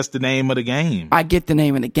 this is just the name of the game. I get the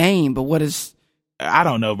name of the game, but what is? I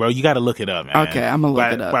don't know, bro. You got to look it up, man. Okay, I'm gonna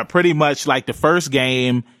look it up. But pretty much, like the first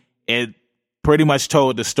game, it pretty much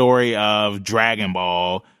told the story of Dragon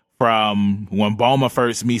Ball from when Bulma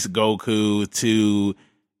first meets Goku to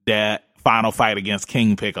that final fight against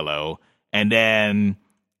King Piccolo. And then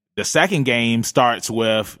the second game starts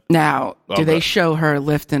with... Now, do they show her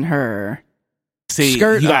lifting her See,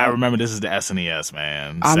 skirt. You gotta remember this is the SNES,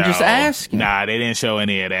 man. I'm just asking. Nah, they didn't show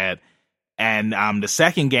any of that. And the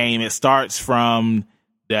second game, it starts from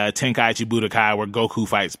the Tenkaichi Budokai where Goku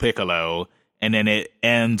fights Piccolo, and then it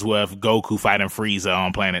ends with Goku fighting Frieza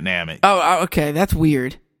on Planet Namek. Oh, okay, that's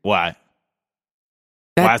weird. Why?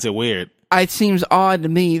 Why is it weird? It seems odd to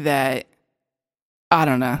me that, I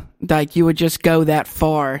don't know, like you would just go that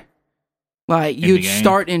far. Like you'd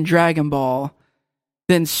start in Dragon Ball,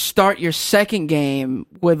 then start your second game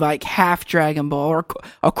with like half Dragon Ball or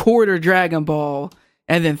a quarter Dragon Ball,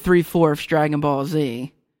 and then 3/4 Dragon Ball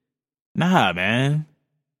Z. Nah, man.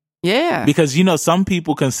 Yeah. Because, some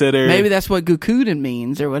people consider... Maybe that's what Gokuden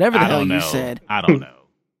means, or whatever the hell you said. I don't know.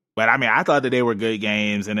 But, I thought that they were good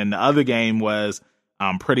games. And then the other game was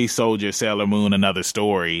Pretty Soldier, Sailor Moon, Another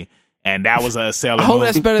Story. And that was a Sailor Moon... I hope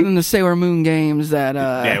that's better than the Sailor Moon games that...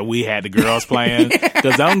 that we had the girls playing.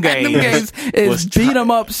 Because them games is beat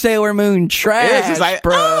 'em up Sailor Moon trash, it's like,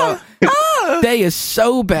 bro. They is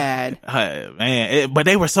so bad. Man, but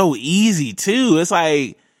they were so easy, too. It's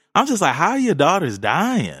like... I'm just like, how are your daughters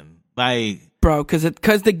dying? Like, bro, because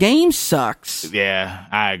the game sucks. Yeah,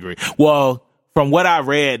 I agree. Well, from what I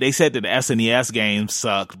read, they said that the SNES game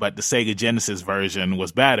sucked, but the Sega Genesis version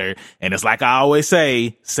was better. And it's like I always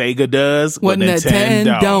say, Sega does what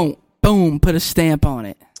Nintendo don't. Boom, put a stamp on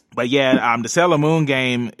it. But yeah, the Sailor Moon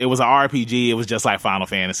game, it was an RPG. It was just like Final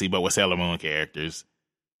Fantasy, but with Sailor Moon characters.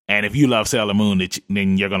 And if you love Sailor Moon,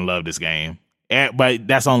 then you're gonna love this game. But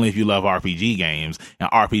that's only if you love RPG games, and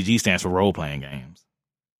RPG stands for role-playing games.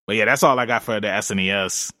 But yeah, that's all I got for the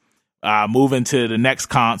SNES. Moving to the next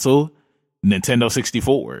console, Nintendo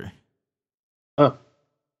 64. Y'all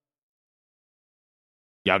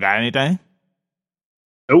got anything?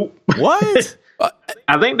 Nope. What?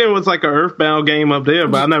 I think there was like an Earthbound game up there,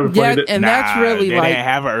 but I never played it. And that's really they like... They didn't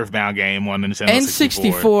have an Earthbound game on the Nintendo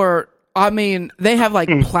 64. N64, they have like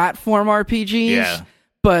platform RPGs,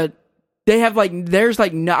 but... They have there's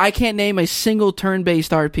no, I can't name a single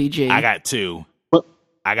turn-based RPG. I got two.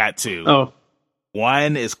 Oh.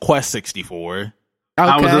 One is Quest 64. Okay.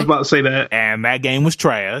 I was just about to say that. And that game was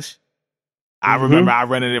trash. I remember I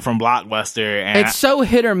rented it from Blockbuster. And it's so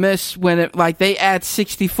hit or miss when they add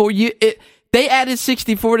 64. They added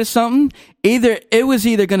 64 to something. It was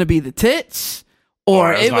either going to be the tits,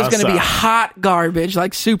 or it was going to be hot garbage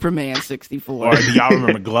like Superman 64. Or do y'all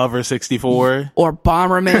remember Glover 64? Or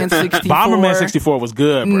Bomberman 64? Bomberman 64 was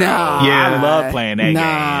good, bro. Nah. Yeah, I love playing that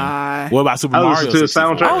game. What about Super Mario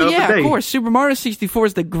 64? Oh, yeah, of course. Super Mario 64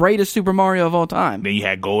 is the greatest Super Mario of all time. Then you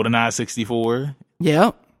had GoldenEye 64.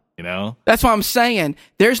 Yep. That's what I'm saying.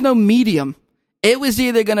 There's no medium. It was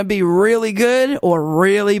either going to be really good or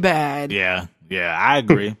really bad. Yeah, I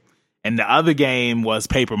agree. And the other game was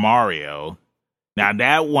Paper Mario. Now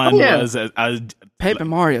that one was a Paper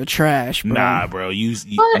Mario trash, bro. Nah, bro. You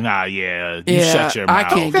shut your mouth. I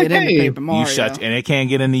can't get into Paper Mario. And it can't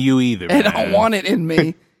get into you either. I don't want it in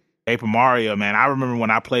me. Paper Mario, man. I remember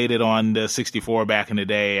when I played it on the 64 back in the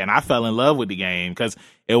day, and I fell in love with the game because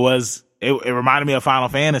it reminded me of Final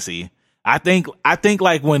Fantasy. I think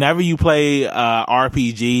like whenever you play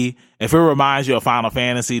RPG, if it reminds you of Final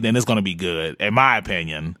Fantasy, then it's gonna be good, in my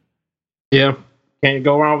opinion. Yeah. Can't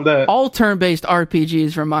go wrong with that. All turn-based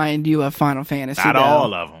RPGs remind you of Final Fantasy. Not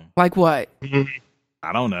all of them. Like what?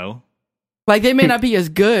 I don't know. Like they may not be as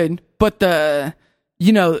good, but the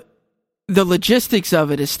logistics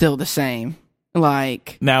of it is still the same.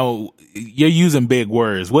 Like now, you're using big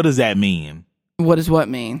words. What does that mean? What does what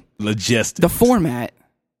mean? Logistics. The format.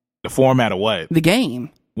 The format of what? The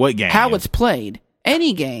game. What game? How it's played.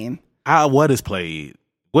 Any game. What is played?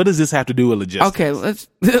 What does this have to do with logistics? Okay,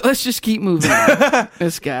 let's just keep moving on.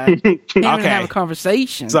 This guy can't even have a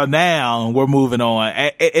conversation. So now we're moving on.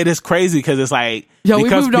 It is crazy because it's like we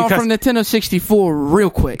moved on from Nintendo 64 real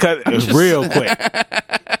quick. Real quick.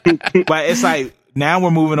 But it's like now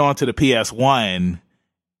we're moving on to the PS1.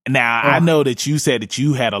 Now I know that you said that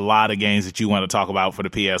you had a lot of games that you want to talk about for the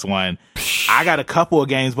PS1. I got a couple of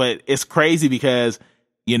games, but it's crazy because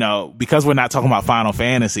because we're not talking about Final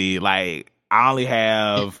Fantasy, like. I only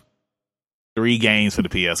have 3 games for the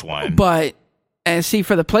PS1. But, and see,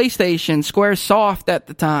 for the PlayStation, Squaresoft at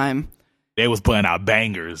the time... They was putting out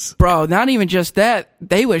bangers. Bro, not even just that.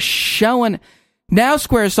 They was showing... Now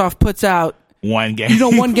Squaresoft puts out... One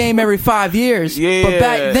game. One game every 5 years. Yeah. But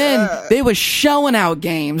back then, they was showing out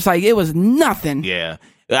games. Like, it was nothing. Yeah.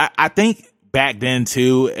 I think back then,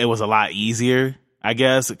 too, it was a lot easier, I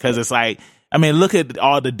guess, because it's like... I mean, look at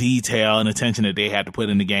all the detail and attention that they had to put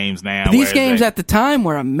in the games now. But these games at the time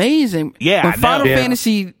were amazing. Yeah, when Final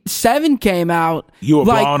Fantasy VII came out, you were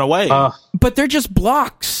blown away. But they're just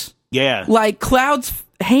blocks. Yeah, like Cloud's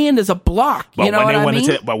hand is a block. But you know what I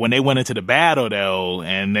mean? But when they went into the battle though,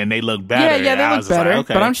 and then they looked better. Yeah, they look better. Like,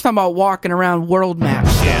 okay. But I'm just talking about walking around world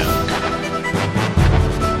maps. Yeah.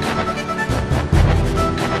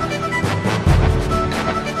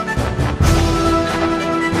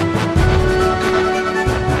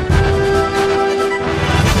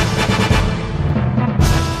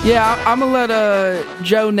 Yeah, I'm gonna let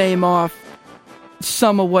Joe name off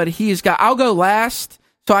some of what he's got. I'll go last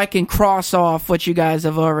so I can cross off what you guys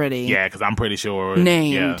have already because I'm pretty sure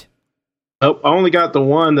named. Yeah. Oh, I only got the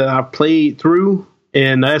one that I played through,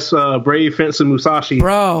 and that's Brave Fencer Musashi.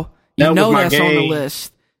 Bro, you know that's game. on the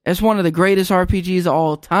list. It's one of the greatest RPGs of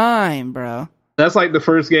all time, bro. That's like the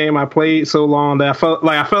first game I played so long that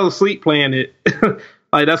I fell asleep playing it.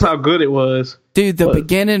 Like that's how good it was. Dude,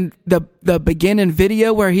 the beginning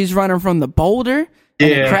video where he's running from the boulder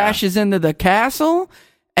and it crashes into the castle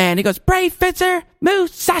and he goes, Brave Fencer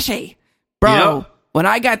Musashi. Bro, when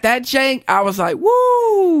I got that jank, I was like,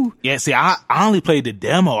 woo! Yeah, see, I only played the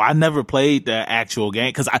demo. I never played the actual game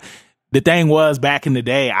because the thing was back in the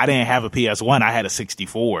day, I didn't have a PS1. I had a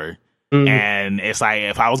 64. Mm-hmm. And it's like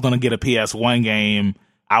if I was going to get a PS1 game,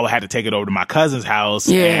 I would have to take it over to my cousin's house.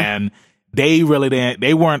 Yeah. And they really didn't.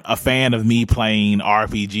 They weren't a fan of me playing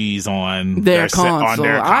RPGs on their console. On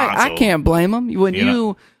their console. I can't blame them. When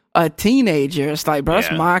you a teenager, it's like, bro,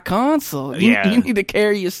 it's my console. You need to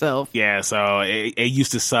carry yourself. Yeah, so it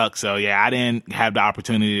used to suck. So yeah, I didn't have the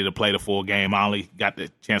opportunity to play the full game. I only got the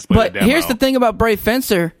chance to play the demo. But here's the thing about Brave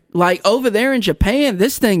Fencer. Like over there in Japan,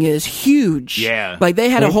 this thing is huge. Yeah. Like they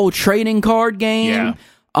had a whole trading card game.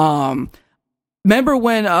 Yeah. Remember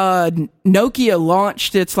when Nokia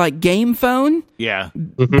launched its like game phone? Yeah.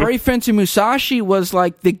 Mm-hmm. Brave Fencer Musashi was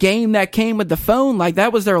like the game that came with the phone. Like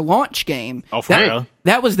that was their launch game. Oh, for real?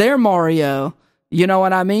 That was their Mario. You know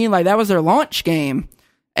what I mean? Like that was their launch game.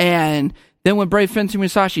 And then when Brave Fencer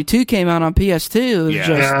Musashi 2 came out on PS2, it was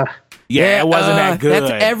just... Yeah, it wasn't that good.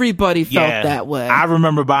 Everybody felt that way. I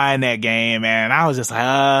remember buying that game, and I was just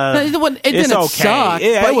like, it didn't suck.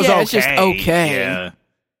 Yeah, it was okay. It's just okay. Yeah.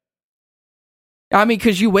 I mean,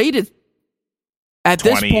 because you waited, at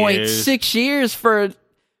this point, years. 6 years for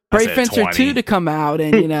Brave Fencer 2 to come out,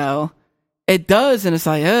 and, you know, it does, and it's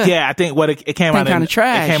like, Yeah, I think it came out kind of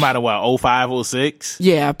trash. It came out of what, 05, 06?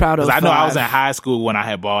 Yeah, about 05. I know I was in high school when I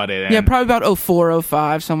had bought it. Yeah, probably about 04,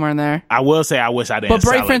 05, somewhere in there. I will say I wish I didn't But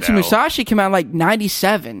Brave sell it, Fencer Musashi came out like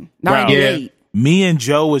 97, 98. Me and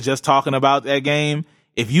Joe was just talking about that game.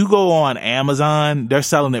 If you go on Amazon, they're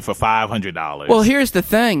selling it for $500. Well, here's the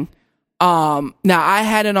thing. Now I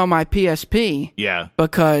had it on my PSP. Yeah.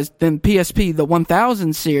 Because the PSP, the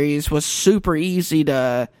 1000 series, was super easy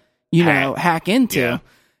to, hack into. Yeah.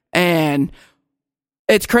 And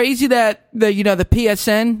it's crazy that the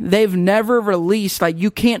PSN, they've never released, like,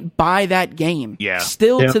 you can't buy that game. Yeah.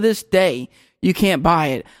 Still to this day, you can't buy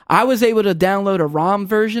it. I was able to download a ROM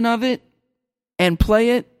version of it and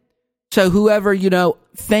play it. So whoever,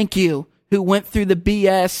 thank you, who went through the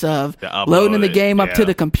BS of loading the game up to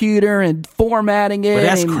the computer and formatting it. But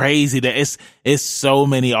that's crazy that it's so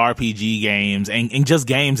many RPG games and just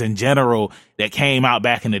games in general that came out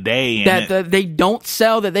back in the day. And that they don't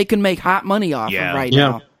sell, that they can make hot money off of right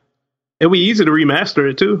now. It'd be easy to remaster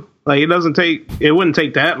it too. Like it wouldn't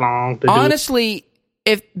take that long to honestly,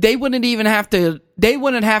 if they wouldn't have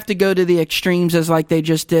to go to the extremes as like they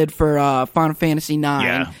just did for Final Fantasy IX.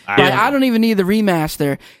 Yeah, I don't even need the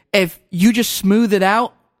remaster. If you just smooth it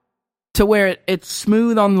out to where it's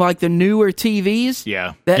smooth on like the newer TVs,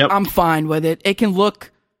 I'm fine with it. It'll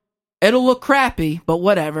look crappy, but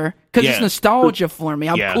whatever. Because it's nostalgia for me.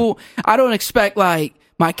 I'm cool. I don't expect like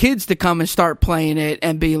my kids to come and start playing it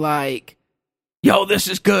and be like, yo, this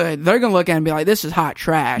is good. They're going to look at it and be like, this is hot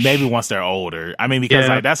trash. Maybe once they're older. I mean, because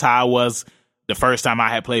like that's how I was the first time I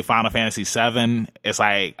had played Final Fantasy VII. It's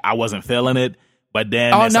like I wasn't feeling it. But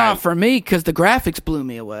then for me, because the graphics blew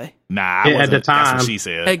me away. Nah, I wasn't. At the time. That's what she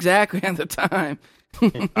said. Exactly, at the time.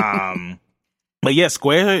 But yeah,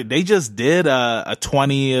 Square, they just did a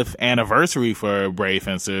 20th anniversary for Brave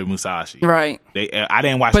Fencer Musashi. Right. I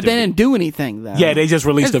didn't watch But they didn't do anything, though. Yeah, they just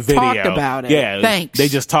released a video. Talked about it. Yeah. Thanks. They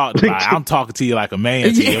just talked about it. I'm talking to you like a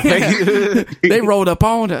man to your face. They rolled up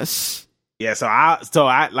on us. Yeah, so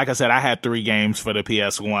I like I said, I had 3 games for the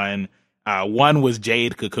PS1. One was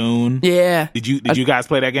Jade Cocoon. Yeah. Did you guys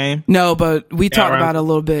play that game? No, but we talked about it a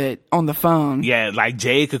little bit on the phone. Yeah, like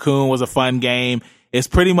Jade Cocoon was a fun game. It's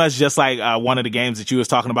pretty much just like one of the games that you was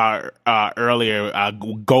talking about earlier,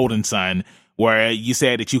 Golden Sun, where you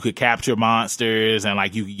said that you could capture monsters and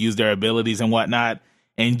like you could use their abilities and whatnot.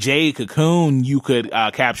 And Jade Cocoon, you could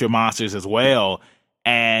capture monsters as well.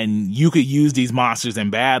 and you could use these monsters in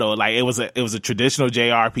battle. Like it was a traditional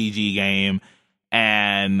JRPG game,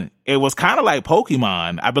 and it was kind of like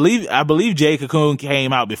Pokemon. I believe Jade Cocoon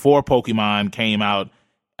came out before Pokemon came out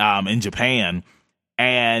in Japan,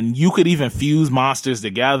 and you could even fuse monsters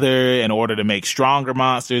together in order to make stronger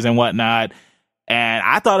monsters and whatnot. And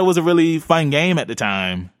I thought it was a really fun game at the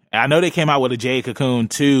time. And I know they came out with a Jade Cocoon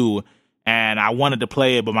 2, and I wanted to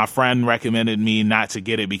play it, but my friend recommended me not to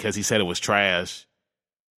get it because he said it was trash.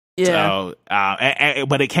 Yeah. So,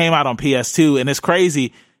 but it came out on PS2, and it's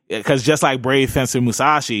crazy because just like Brave Fencer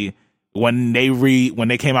Musashi, when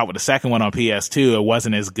they came out with the second one on PS2, it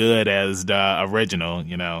wasn't as good as the original,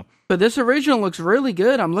 you know. But this original looks really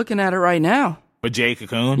good. I'm looking at it right now. For Jade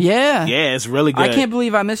Cocoon? Yeah. Yeah, it's really good. I can't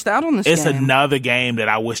believe I missed out on this It's game. another game that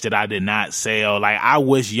I wish that I did not sell. Like, I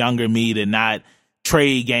wish younger me did not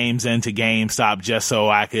trade games into GameStop just so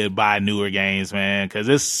I could buy newer games, man. Because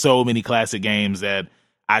there's so many classic games that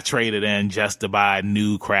I traded in just to buy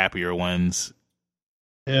new, crappier ones.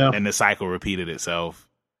 Yeah. And the cycle repeated itself.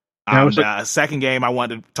 Yeah, The second game I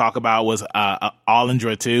wanted to talk about was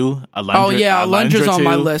Alundra 2. Alundra's on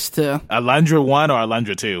my list too. Alundra 1 or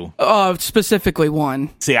Alundra 2? Specifically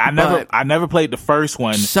 1. See, I never played the first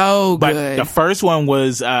one. So but good. The first one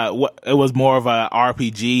was it was more of a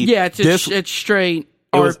RPG. Yeah, it's straight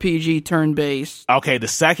RPG turn-based. Okay, the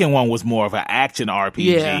second one was more of an action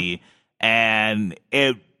RPG, and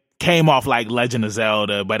it came off like Legend of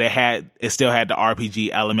Zelda, but it still had the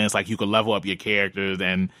RPG elements, like you could level up your characters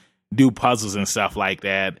and do puzzles and stuff like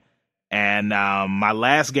that. And my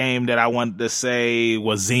last game that I wanted to say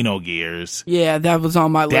was Xenogears. Yeah, that was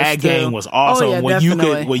on my list. That game was awesome. Oh,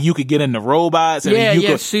 yeah, when you could get into robots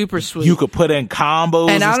and super sweet. You could put in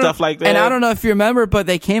combos and stuff like that. And I don't know if you remember, but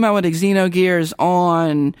they came out with Xenogears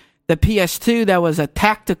on the PS2 that was a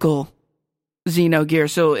tactical Xenogear.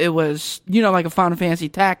 So it was, like a Final Fantasy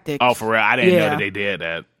Tactics. Oh, for real? I didn't know that they did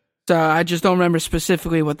that. So I just don't remember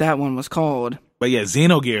specifically what that one was called. But yeah,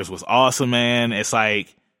 Xenogears was awesome, man. It's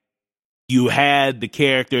like you had the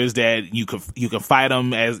characters that you could fight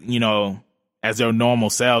them as, as their normal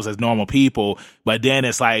selves, as normal people. But then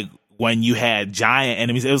it's like when you had giant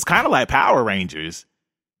enemies, it was kind of like Power Rangers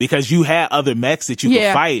because you had other mechs that you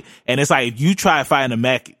could fight. And it's like if you try fighting a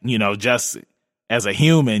mech, just as a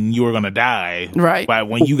human, you were going to die. Right. But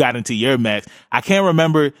when you got into your mechs, I can't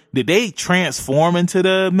remember, did they transform into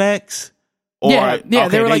the mechs? They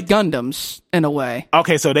were like Gundams in a way.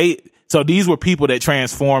 Okay, so these were people that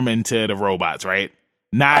transform into the robots, right?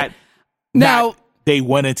 Not they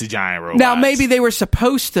went into giant robots. Now maybe they were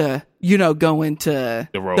supposed to, go into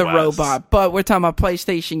the robot, but we're talking about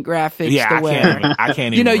PlayStation graphics. Yeah, I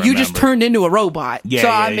can't even remember. You just turned into a robot. Yeah, so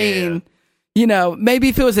I mean, maybe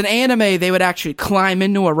if it was an anime, they would actually climb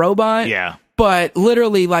into a robot. Yeah, but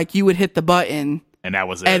literally, like you would hit the button, and that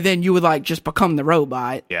was it. And then you would like just become the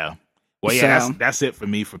robot. Yeah. Well, yeah, that's it for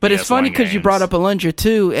me for But PS1 it's funny because you brought up Alundra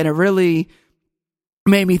 2, and it really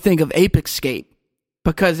made me think of Ape Escape.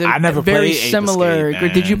 Because it's very similar. Ape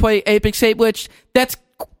Escape, did you play Ape Escape? Which, that's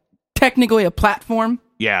technically a platform.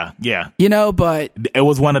 Yeah. But it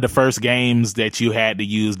was one of the first games that you had to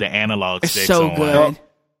use the analog sticks so on. Good.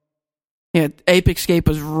 Yeah, Ape Escape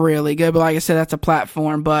was really good. But like I said, that's a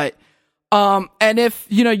platform. But and if,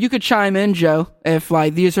 you could chime in, Joe, if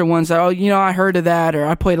like these are ones that, I heard of that or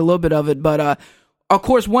I played a little bit of it. But of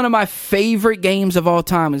course, one of my favorite games of all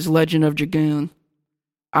time is Legend of Dragoon.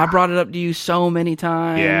 I brought it up to you so many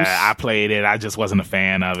times. Yeah, I played it. I just wasn't a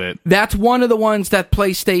fan of it. That's one of the ones that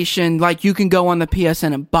PlayStation, like you can go on the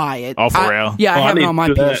PSN and buy it. Oh, for real? Yeah, I have it on my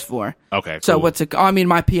PS4. Okay, cool. So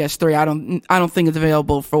my PS3, I don't think it's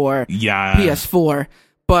available for PS4.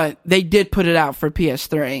 But they did put it out for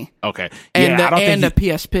PS3. Okay. And the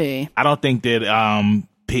PSP. I don't think that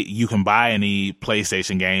you can buy any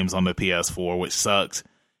PlayStation games on the PS4, which sucks.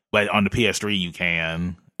 But on the PS3, you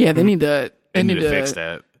can. Yeah, they need to fix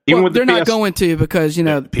that. Well, they're not going to because,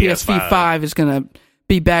 PSP 5 is going to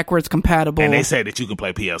be backwards compatible. And they say that you can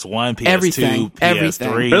play PS1, PS2, everything.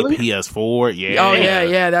 PS3, Really? PS4. Yeah. Oh,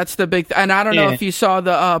 yeah. That's the big and I don't know if you saw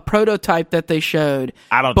the prototype that they showed.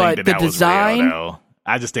 I don't think that was real, though.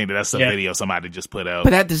 I just think that's a Yeah. video somebody just put up. But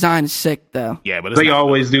that design is sick, though. Yeah, but They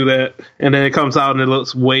always do that, and then it comes out and it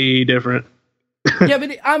looks way different. Yeah,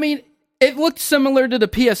 but I mean, it looked similar to the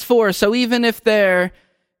PS4. So even if there's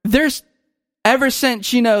ever since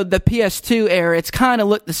the PS2 era, it's kind of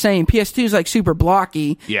looked the same. PS2 is like super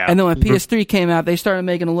blocky. Yeah. And then when PS3 came out, they started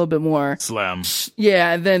making a little bit more slim.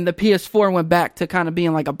 Yeah, and then the PS4 went back to kind of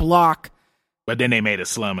being like a block. But then they made it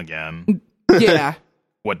slim again. Yeah.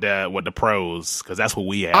 with the pros, because that's what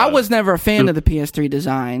we have. I was never a fan of the PS3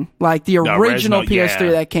 design, like the original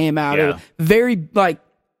PS3 that came out. It was very like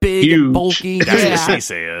big Huge. and bulky. That's what she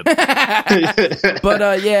said.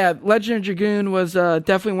 But yeah, Legend of Dragoon was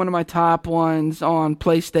definitely one of my top ones on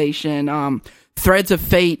PlayStation. Threads of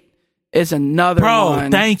Fate is another one.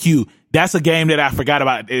 Bro, thank you. That's a game that I forgot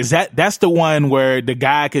about. That's the one where the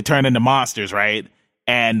guy could turn into monsters, right?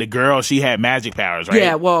 And the girl, she had magic powers, right?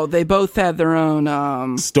 Yeah, well, they both had their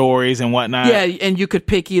own stories and whatnot. Yeah, and you could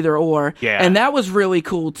pick either or. Yeah. And that was really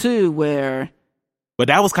cool too, but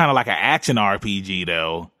that was kind of like an action RPG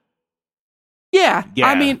though. Yeah.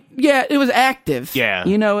 I mean, yeah, it was active. Yeah.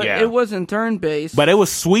 It wasn't turn-based. But it was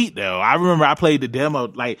sweet, though. I remember I played the demo.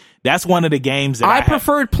 Like, that's one of the games that I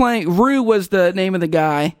preferred playing. Rue was the name of the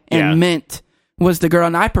guy, and Mint was the girl,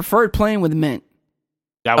 and I preferred playing with Mint.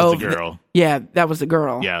 That was the girl. That was the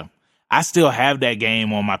girl. Yeah. I still have that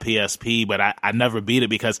game on my PSP, but I never beat it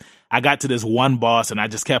because I got to this one boss, and I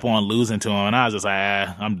just kept on losing to him, and I was just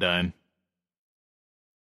like, I'm done.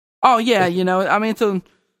 Oh, yeah, I mean, it's a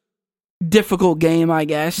difficult game, I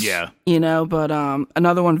guess. Yeah. But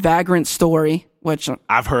another one, Vagrant Story, which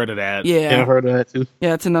I've heard of that. Yeah, I've heard of that too.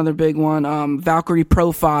 Yeah, it's another big one. Valkyrie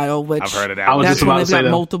Profile, which I've heard of that. I was that's just about one. to They've say got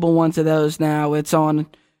that. multiple ones of those now. It's on.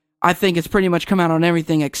 I think it's pretty much come out on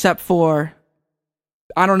everything except for.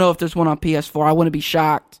 I don't know if there's one on PS4. I wouldn't be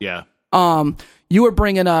shocked. Yeah. You were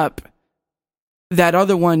bringing up that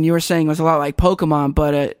other one you were saying was a lot like Pokemon,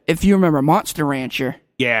 but if you remember Monster Rancher.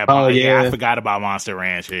 Yeah, I forgot about Monster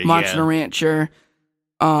Rancher. Monster Rancher.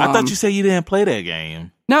 I thought you said you didn't play that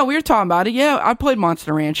game. No, we were talking about it. Yeah, I played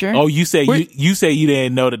Monster Rancher. Oh, you say you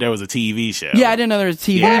didn't know that there was a TV show. Yeah, I didn't know there was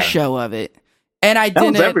a TV show of it, and that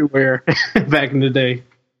was everywhere back in the day.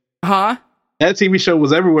 Huh? That TV show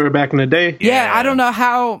was everywhere back in the day. Yeah, I don't know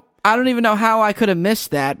how. I don't even know how I could have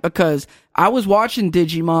missed that because I was watching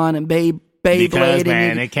Digimon and Beyblade. Because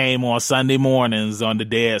it came on Sunday mornings on the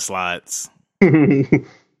dead slots.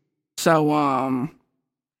 So,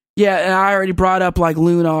 yeah, and I already brought up like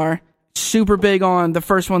Lunar. Super big on the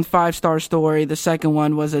first one, 5-star story. The second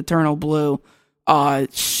one was Eternal Blue.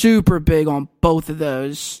 Super big on both of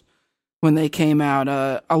those when they came out.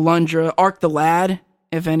 Alundra, Arc the Lad.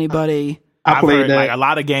 If anybody, I've heard that. Like a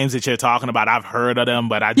lot of games that you're talking about. I've heard of them,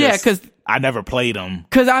 but I never played them.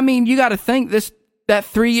 Because I mean, you got to think that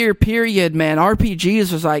 3-year period, man.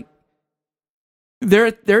 RPGs was like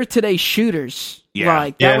they're today's shooters. Yeah,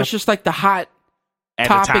 like that was just like the hot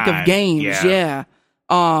topic of games. Yeah.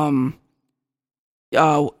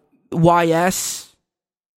 YS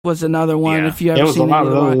was another one. If you ever seen a lot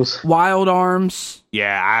of those. Wild Arms.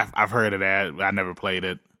 Yeah, I've heard of that. I never played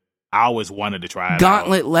it. I always wanted to try it.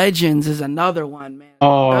 Gauntlet Legends is another one, man.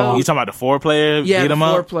 Oh, you talking about the 4-player? Yeah, beat 'em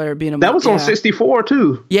up? 4-player beat 'em up. That was on 64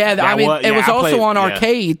 too. Yeah, I mean, it was also on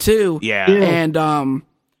arcade too. Yeah, and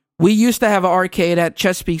we used to have an arcade at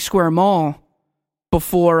Chesapeake Square Mall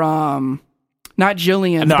before, not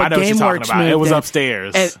Jillian's, no, but I know GameWorks what you're talking about. It was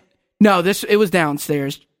upstairs. It was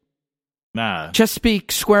downstairs. Nah. Chesapeake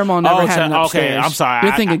Square Mall never had an upstairs. Okay, I'm sorry.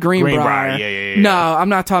 You're thinking Greenbrier. Yeah. No, I'm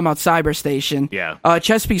not talking about Cyber Station. Yeah.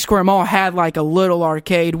 Chesapeake Square Mall had like a little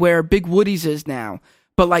arcade where Big Woody's is now.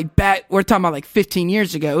 But like we're talking about like 15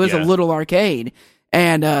 years ago. It was a little arcade.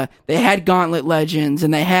 And they had Gauntlet Legends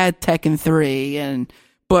and they had Tekken 3.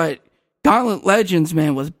 But Gauntlet Legends,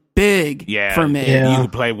 man, was big for me. Yeah. You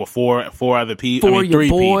could play with four other people. Three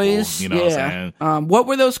boys. People. You know what I'm saying? What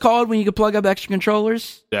were those called when you could plug up extra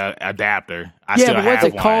controllers? The adapter. But what's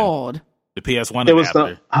it called? The PS1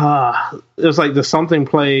 adapter. It was like the something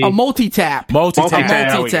play. A multi-tap.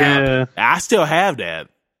 Yeah. I still have that.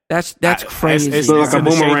 That's crazy. It's like a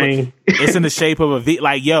boomerang. It's in the shape of a V.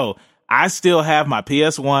 Like, yo, I still have my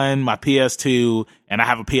PS1, my PS2, and I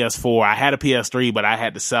have a PS4. I had a PS3, but I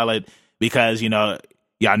had to sell it because,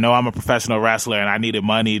 y'all know I'm a professional wrestler and I needed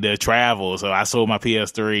money to travel, so I sold my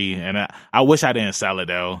PS3. And I wish I didn't sell it,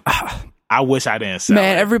 though. I wish I didn't sell it.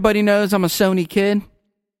 Man, everybody knows I'm a Sony kid,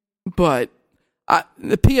 but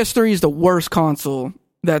the PS3 is the worst console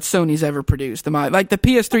that Sony's ever produced. The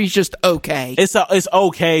PS3 is just okay. It's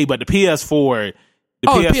okay, but the PS4... The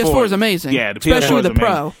PS4 is amazing. Yeah, especially with the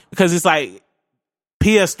Pro. Because it's like...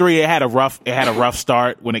 PS3, it had a rough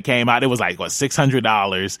start when it came out. It was like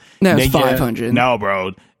 $600. No, it's $500. No,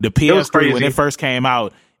 bro. The PS3 when it first came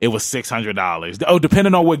out, it was $600. Oh,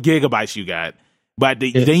 depending on what gigabytes you got. But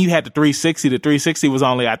then you had the 360. The 360 was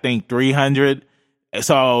only, I think, $300.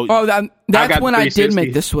 So that's when I did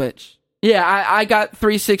make the switch. Yeah, I got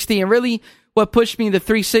 360, and really, what pushed me to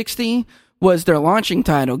 360 was their launching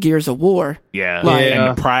title, Gears of War. Yeah,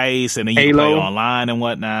 and the price, and then you play online and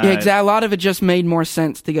whatnot. Yeah, exactly. A lot of it just made more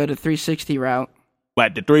sense to go to 360 route.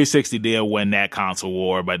 But the 360 did win that console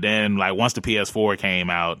war. But then, like, once the PS4 came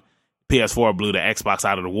out, PS4 blew the Xbox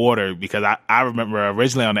out of the water, because I remember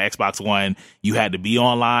originally on the Xbox One, you had to be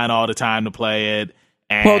online all the time to play it.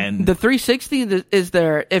 And well, the 360 is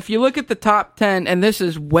there. If you look at the top 10, and this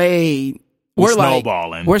is we're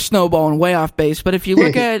snowballing. We're snowballing way off base. But if you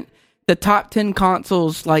look at the top 10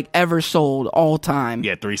 consoles like ever sold all time,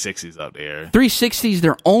 yeah, 360's up there. 360's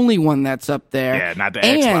their only one that's up there. Yeah, not the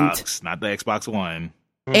Xbox, not the Xbox One.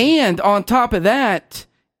 And on top of that,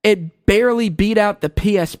 it barely beat out the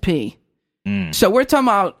PSP. So we're talking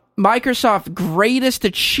about Microsoft's greatest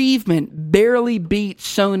achievement barely beat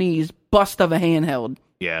Sony's bust of a handheld.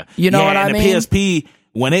 Yeah. You know what I mean? The PSP,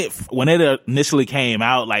 when it initially came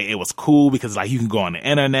out, like, it was cool because, like, you can go on the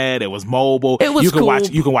internet, it was mobile. It was cool.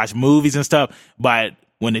 You can watch movies and stuff. But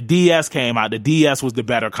when the DS came out, the DS was the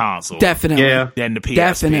better console. Definitely. Yeah. Than the PSP.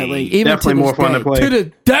 Definitely. Even definitely more fun to play. To the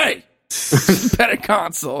day. Better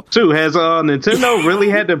console. Too, has Nintendo really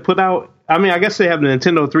had to put out, I mean, I guess they have the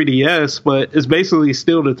Nintendo 3DS, but it's basically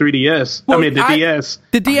still the 3DS. Well, I mean, the DS.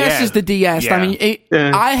 The DS is the DS. Yeah. I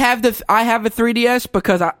mean, I have a 3DS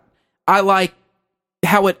because I like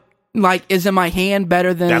how it like is in my hand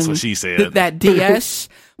better than That's what she said. that DS.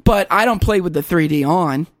 But I don't play with the 3D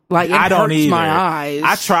on. Like, it I don't hurts either. my eyes.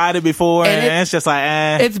 I tried it before, and it's just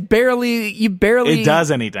like, It's barely. it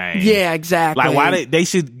does anything. Yeah, exactly. Like, why they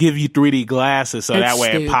should give you 3D glasses so It's that way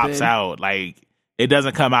stupid. it pops out. Like, it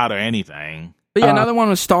doesn't come out or anything. But yeah, another one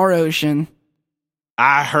was Star Ocean.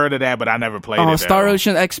 I heard of that, but I never played it. Star though.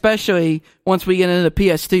 Ocean, especially once we get into the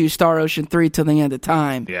PS2, Star Ocean 3 till the end of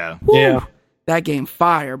time. Yeah. Woo! Yeah. That game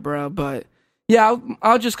fire, bro. But yeah,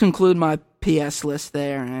 I'll just conclude my PS list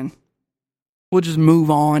there, and we'll just move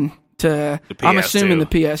on to, The I'm PS2. assuming the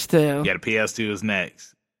PS2. Yeah, the PS2 is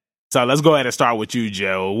next. So let's go ahead and start with you,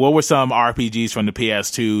 Joe. What were some RPGs from the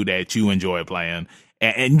PS2 that you enjoy playing?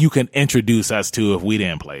 And you can introduce us to if we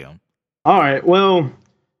didn't play them. All right. Well,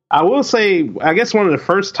 I will say, I guess one of the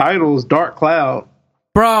first titles, Dark Cloud.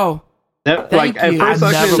 Bro, That, Thank like, at you. first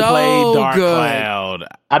I never So played Dark good. Cloud.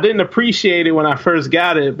 I didn't appreciate it when I first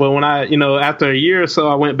got it, but when after a year or so,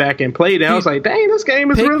 I went back and played it. I was like, dang, this game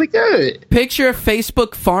is really good. picture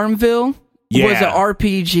Facebook Farmville was an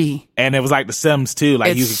RPG. And it was like The Sims too.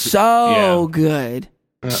 Like, It's so good.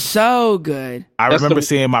 So good. I That's remember the-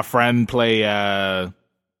 seeing my friend play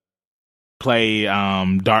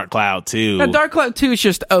Dark Cloud 2. Now, Dark Cloud 2 is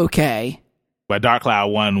just okay. But Dark Cloud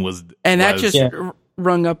 1 was And that just Yeah.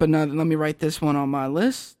 rung up another. Let me write this one on my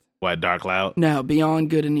list. what, Dark Cloud? No,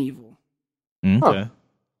 Beyond Good and Evil. Okay.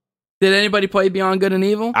 Did anybody play Beyond Good and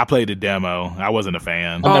Evil? I played the demo. I wasn't a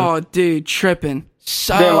fan. Oh, dude, tripping.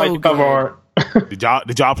 So Didn't like the good. cover art.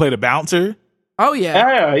 Did y'all play the Bouncer? Oh,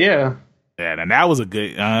 yeah. Yeah. Yeah, and that was a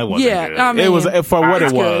good. It wasn't Yeah, good. I mean, it was for what it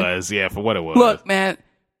it's good. was. Yeah, for what it was. Look, man,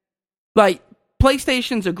 like,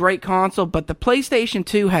 PlayStation's a great console, but the PlayStation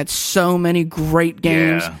 2 had so many great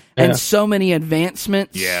games Yeah. and so many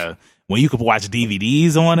advancements. Yeah, when you could watch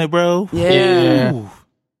DVDs on it, bro. Yeah. Ooh.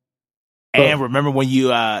 And remember when you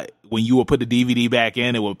would put the DVD back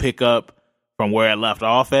in, it would pick up from where it left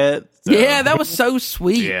off at. So, Yeah, that was so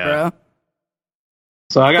sweet, Yeah. bro.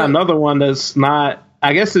 So I got another one that's not,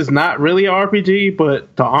 I guess it's not really an RPG,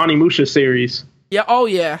 but the Onimusha series. Yeah, oh,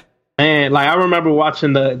 yeah. And like I remember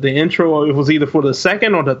watching the intro. It was either for the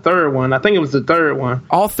second or the third one. I think it was the third one.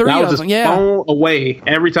 All three And I of was just them, yeah. blown away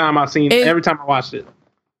every time every time I watched it.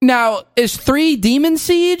 Now, is 3 Demon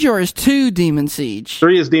Siege or is 2 Demon Siege?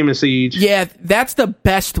 3 is Demon Siege. Yeah, that's the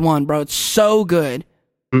best one, bro. It's so good.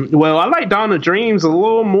 Well, I like Dawn of Dreams a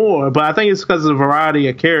little more, but I think it's because of the variety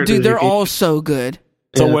of characters. Dude, they're all so good.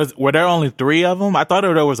 So Yeah. were there only 3 of them? I thought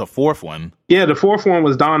there was a 4th one. Yeah, the 4th one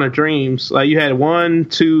was Dawn of Dreams. Like you had 1,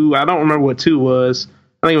 2. I don't remember what 2 was.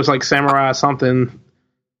 I think it was like Samurai something.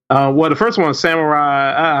 Well, the first one was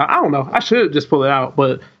Samurai. I don't know. I should just pull it out,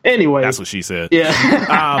 but anyway. That's what she said. Yeah.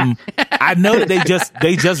 I know that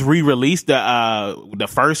they just re-released the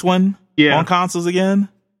first one on consoles again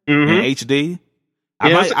in HD.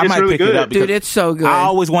 I might really pick good. it up because Dude, it's so good. I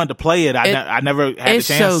always wanted to play it. I never had the It's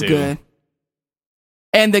chance so to. good.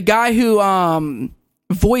 And the guy who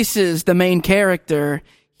voices the main character,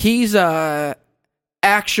 he's a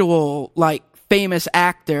actual like famous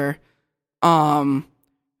actor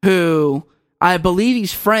who I believe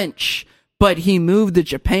he's French, but he moved to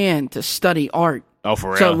Japan to study art. Oh, for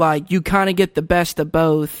real? So like you kind of get the best of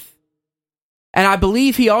both. And I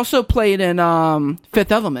believe he also played in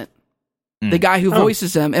Fifth Element. The guy who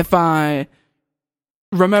voices him, if I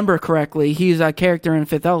remember correctly, he's a character in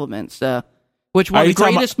Fifth Element. So, which one of the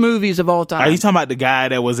greatest movies of all time? Are you talking about the guy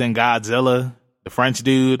that was in Godzilla, the French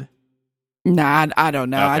dude? Nah, I don't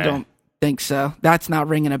know. Okay. I don't think so. That's not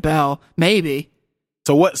ringing a bell. Maybe.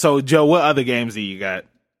 So Joe, what other games do you got?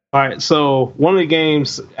 All right, so one of the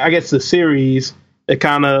games, I guess the series, it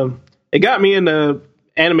got me into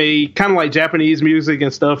anime, kind of like Japanese music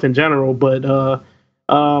and stuff in general, but the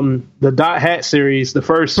Dot Hack series, the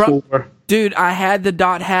first four. Dude, I had the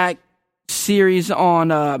Dot Hack series on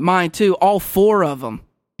mine too, all 4 of them.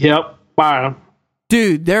 Yep, fire.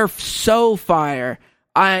 Dude, they're so fire.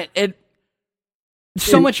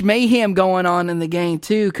 So much mayhem going on in the game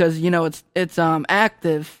too, because it's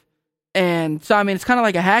active. And so, I mean, it's kind of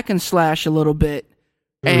like a hack and slash a little bit.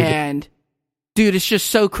 And, dude, it's just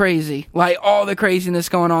so crazy. Like, all the craziness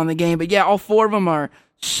going on in the game. But, yeah, all 4 of them are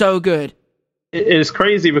so good. It's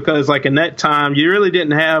crazy because, like, in that time, you really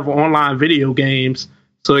didn't have online video games.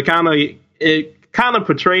 So it kind of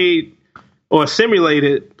portrayed or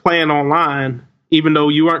simulated playing online, even though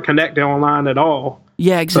you weren't connected online at all.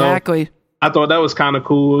 Yeah, exactly. So I thought that was kind of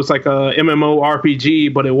cool. It was like a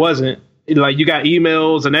MMORPG, but it wasn't. Like, you got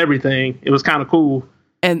emails and everything. It was kind of cool.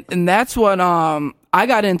 And that's what I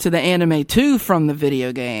got into the anime too from the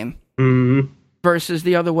video game versus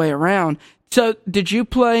the other way around. So did you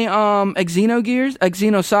play Xenosaga?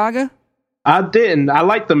 I didn't. I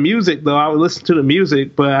like the music though. I would listen to the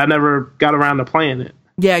music, but I never got around to playing it.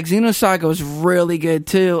 Yeah, Xenosaga was really good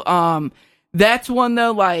too. That's one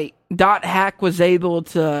though, like Dot Hack was able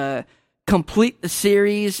to complete the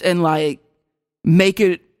series and like make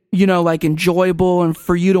it, like enjoyable and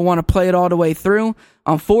for you to want to play it all the way through.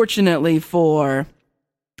 Unfortunately for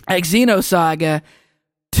Xenosaga,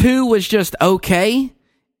 2 was just okay.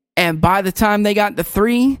 And by the time they got to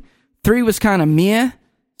 3 was kind of meh.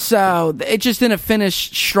 So it just didn't finish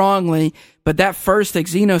strongly. But that first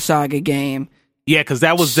Xenosaga game. Yeah, because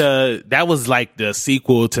that was like the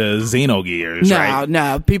sequel to Xenogears, right?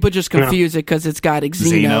 No, people just confuse it because it's got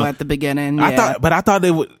Xeno at the beginning. Yeah. I thought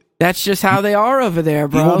they would. That's just how they are over there,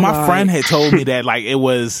 bro. Well, my friend had told me that like it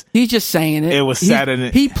was. He's just saying it. It was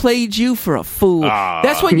Saturday. He played you for a fool.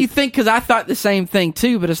 That's what you think, because I thought the same thing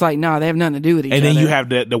too. But it's like, no, they have nothing to do with each other. And then you have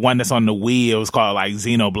the one that's on the Wii. It was called like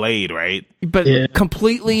Xenoblade, right? But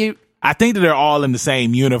completely. I think that they're all in the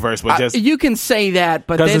same universe, but just you can say that,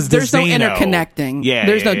 but there's no interconnecting. Yeah,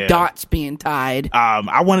 there's no dots being tied.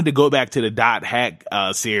 I wanted to go back to the Dot Hack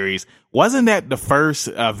series. Wasn't that the first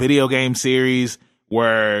video game series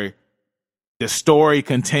where the story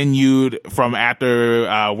continued from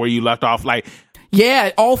after where you left off? Like,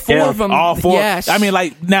 yeah, all 4 of them. All 4. Yes. I mean,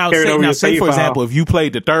 like say for example, if you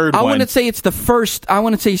played the third one, I want to say it's the first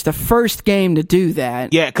game to do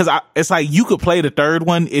that. Yeah, because it's like you could play the third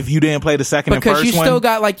one if you didn't play the second and first one. Because you still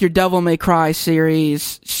got like your Devil May Cry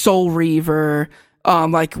series, Soul Reaver,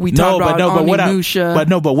 like we talked about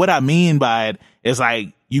Onimusha. But what I mean by it is like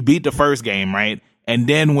you beat the first game, right? And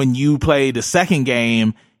then when you play the second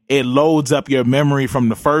game, it loads up your memory from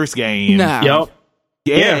the first game. No. Yep.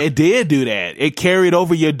 Yeah, it did do that. It carried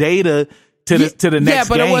over your data to the next game. Yeah,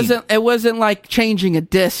 but it wasn't like changing a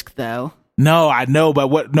disc though. No, I know, but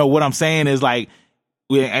what I'm saying is like,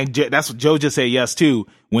 and that's what Joe just said yes too.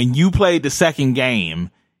 When you played the second game,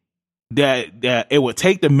 that it would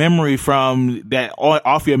take the memory from that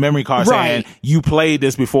off your memory card, saying you played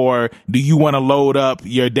this before. Do you want to load up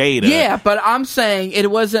your data? Yeah, but I'm saying it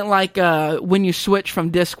wasn't like when you switch from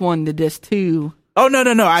disc 1 to disc 2. Oh no!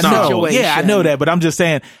 I know. Situation. Yeah, I know that, but I'm just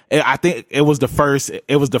saying. I think it was the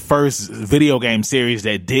first video game series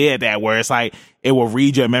that did that, where it's like it will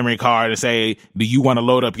read your memory card and say, "Do you want to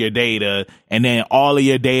load up your data?" And then all of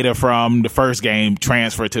your data from the first game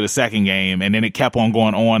transferred to the second game, and then it kept on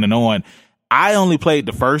going on and on. I only played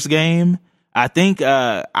the first game. I think,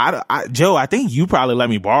 Joe, I think you probably let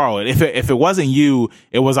me borrow it. If it wasn't you,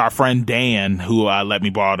 it was our friend Dan who let me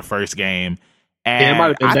borrow the first game.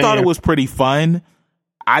 And I thought it was pretty fun.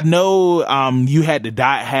 I know you had the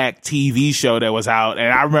Dot Hack TV show that was out,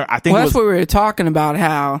 and I remember. That's what we were talking about.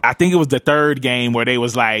 How I think it was the third game where they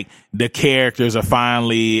was like the characters are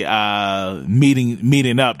finally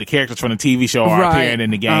meeting up. The characters from the TV show are appearing in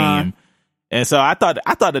the game, and so I thought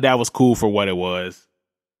that was cool for what it was.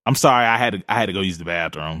 I'm sorry, I had to go use the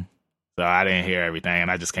bathroom. So I didn't hear everything,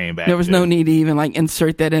 and I just came back. There was no need to even like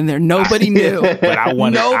insert that in there. Nobody knew. But I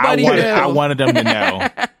wanted them to know.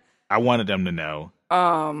 I wanted them to know.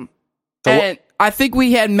 And I think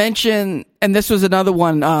we had mentioned, and this was another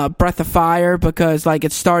one, Breath of Fire, because like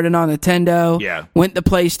it started on Nintendo, went to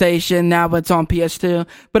PlayStation, now it's on PS2.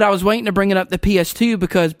 But I was waiting to bring it up to PS2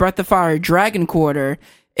 because Breath of Fire Dragon Quarter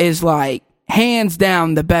is like hands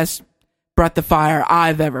down the best Breath of Fire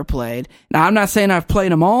I've ever played. Now, I'm not saying I've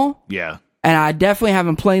played them all. Yeah. And I definitely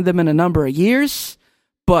haven't played them in a number of years.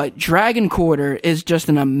 But Dragon Quarter is just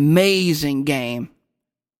an amazing game.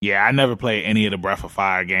 Yeah, I never played any of the Breath of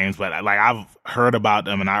Fire games, but like I've heard about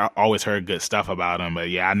them and I always heard good stuff about them. But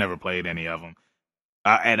yeah, I never played any of them.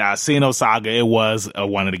 And Xenosaga, it was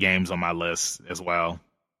one of the games on my list as well.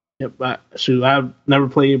 Yep, I've never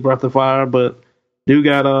played Breath of Fire, but do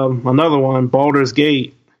got another one, Baldur's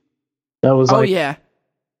Gate. That was yeah.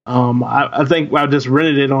 I think I just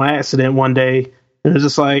rented it on accident one day, and it was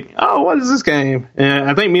just like, oh, what is this game? And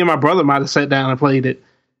I think me and my brother might have sat down and played it,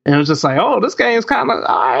 and it was just like, oh, this game's kind of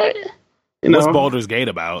all right. What's Baldur's Gate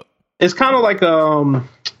about? It's kind of like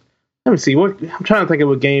let me see. I'm trying to think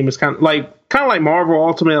of a game. It's kind of like Marvel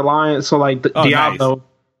Ultimate Alliance, so like Diablo. Nice.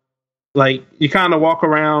 Like you kind of walk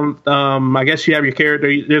around. I guess you have your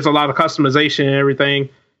character. There's a lot of customization and everything,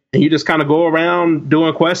 and you just kind of go around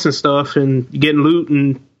doing quests and stuff, and getting loot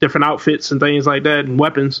and different outfits and things like that, and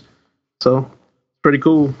weapons. So it's pretty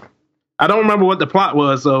cool. I don't remember what the plot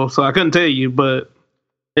was though, so I couldn't tell you. But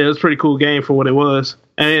it was a pretty cool game for what it was.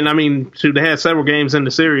 And I mean, shoot, they had several games in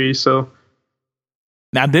the series. So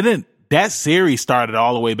now, didn't that series started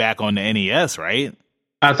all the way back on the NES, right?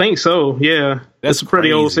 I think so. Yeah, that's a pretty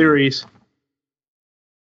crazy. old series.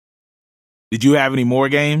 Did you have any more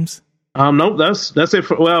games? Nope. That's it.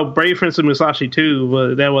 Brave Prince of Musashi too,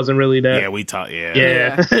 but that wasn't really that. Yeah, we talked.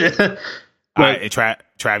 Yeah. All right,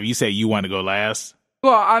 Trav, you said you want to go last.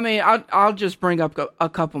 Well, I mean, I'll just bring up a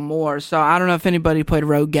couple more. So I don't know if anybody played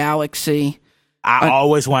Rogue Galaxy. I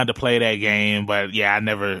always wanted to play that game, but yeah, I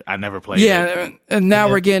never played it. Yeah, and now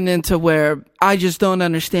we're getting into where I just don't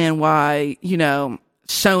understand why,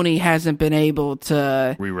 Sony hasn't been able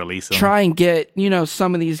to re-release them. Try and get,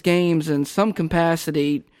 some of these games in some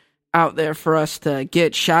capacity out there for us to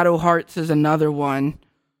get. Shadow Hearts is another one.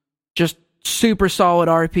 Just super solid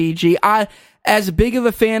RPG. As big of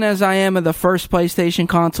a fan as I am of the first PlayStation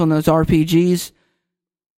console and those RPGs,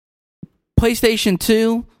 PlayStation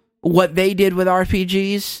 2, what they did with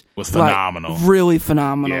RPGs was phenomenal. Really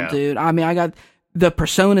phenomenal, dude. I mean, I got the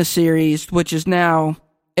Persona series, which is now...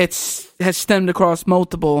 has stemmed across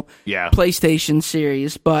multiple PlayStation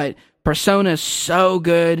series, but Persona is so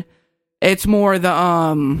good. It's more the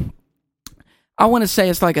I want to say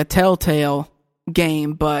it's like a Telltale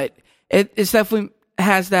game, but it's definitely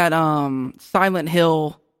has that Silent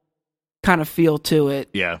Hill kind of feel to it.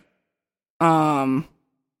 Yeah.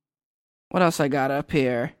 What else I got up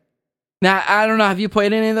here? Now I don't know. Have you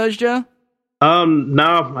played any of those, Joe?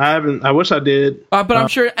 No, I haven't. I wish I did. But I'm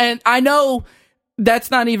sure, and I know.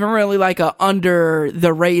 That's not even really like a under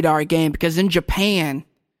the radar game, because in Japan,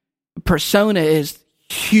 Persona is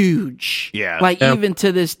huge. Yeah. Even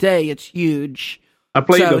to this day, it's huge. I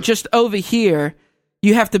played just over here,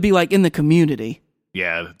 you have to be like in the community.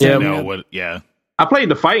 Yeah. I played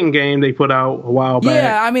the fighting game they put out a while back.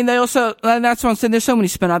 Yeah, I mean, they also, and that's what I'm saying, there's so many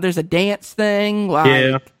spin-out. There's a dance thing.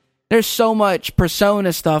 There's so much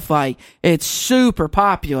Persona stuff. It's super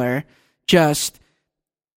popular. Just...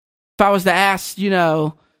 If I was to ask,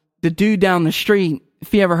 the dude down the street,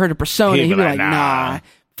 if he ever heard of Persona, he'd be like, nah.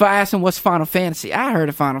 If I asked him what's Final Fantasy, I heard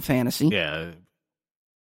of Final Fantasy. Yeah.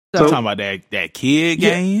 So talking about that kid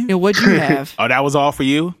game? Yeah, what'd you have? Oh, that was all for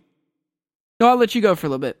you? No, I'll let you go for a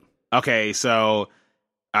little bit. Okay, so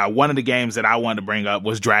one of the games that I wanted to bring up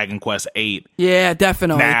was Dragon Quest VIII. Yeah,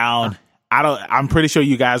 definitely. Now, I'm pretty sure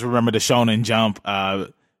you guys remember the Shonen Jump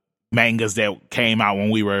mangas that came out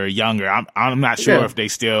when we were younger. I'm not sure if they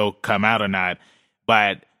still come out or not,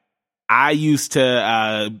 but I used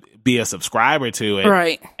to be a subscriber to it,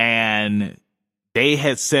 right? And they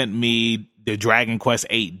had sent me the Dragon Quest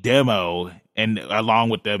VIII demo and along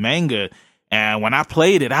with the manga. And when I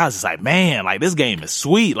played it, I was just like, man, this game is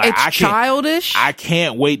sweet. It's childish. I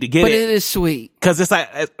can't wait to get it. But it is sweet. Cause it's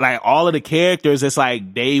like all of the characters, it's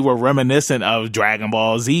like they were reminiscent of Dragon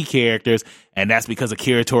Ball Z characters. And that's because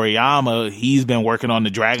Akira Toriyama, he's been working on the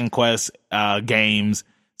Dragon Quest games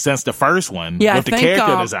since the first one. Yeah, with the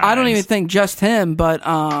character designs. I don't even think just him, but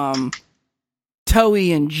Toei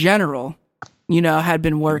in general. Had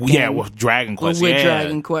been working. Yeah, with Dragon Quest.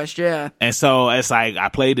 Dragon Quest, yeah. And so it's like I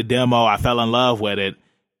played the demo, I fell in love with it,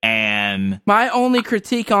 and my only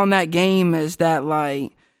critique on that game is that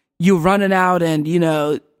you running out and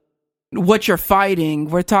what you're fighting.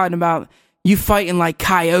 We're talking about you fighting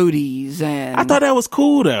coyotes, and I thought that was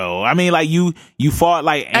cool though. I mean, you fought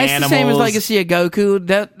animals. It's the same as Legacy of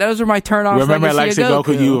Goku. Those are my turn-offs. Remember Legacy of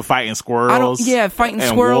Goku? You were fighting squirrels. Fighting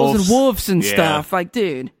squirrels and wolves and stuff.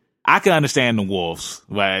 Dude. I can understand the wolves,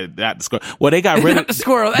 but not the squirrel. Well, they got rid of the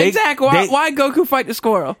squirrel. Exactly. Why Goku fight the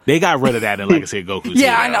squirrel? They got rid of that in Legacy of Goku.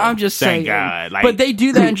 Yeah, I know. I'm just saying. Thank God. But they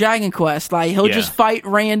do that in Dragon Quest. He'll just fight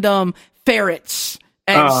random ferrets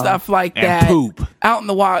and stuff like and that. Poop. Out in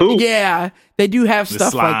the wild. Poop. Yeah, they do have The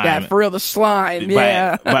stuff like that. slime. For real, the slime.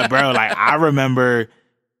 Yeah. But bro, like I remember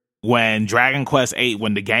when Dragon Quest VIII,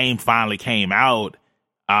 when the game finally came out,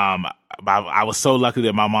 I was so lucky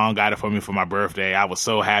that my mom got it for me for my birthday. I was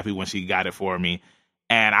so happy when she got it for me.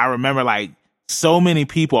 And I remember like so many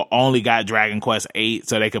people only got Dragon Quest VIII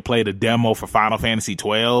so they could play the demo for Final Fantasy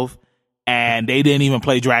 12. And they didn't even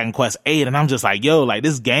play Dragon Quest VIII. And I'm just like, yo, like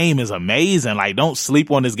this game is amazing. Like don't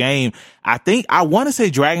sleep on this game. I want to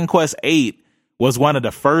say Dragon Quest VIII was one of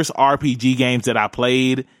the first RPG games that I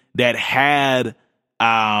played that had,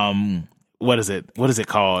 what is it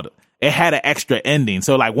called? It had an extra ending.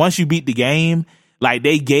 So like once you beat the game, like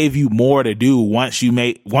they gave you more to do once you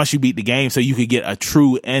beat the game so you could get a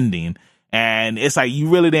true ending. And it's like you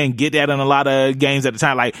really didn't get that in a lot of games at the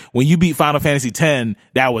time. Like when you beat Final Fantasy X,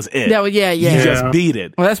 that was it. Yeah. You just beat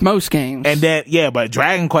it. Well, that's most games. And then but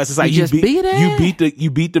Dragon Quest is like you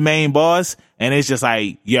beat the main boss, and it's just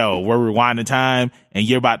like, yo, we're rewinding time, and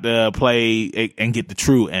you're about to play and get the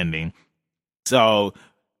true ending. So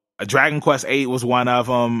Dragon Quest VIII was one of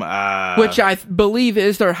them, which I believe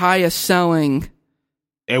is their highest selling.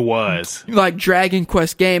 It was like Dragon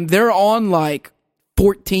Quest game. They're on like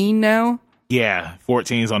 14 now. Yeah,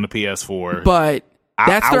 14's on the PS4. But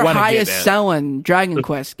that's their highest that. selling Dragon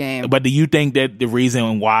Quest game. But do you think that the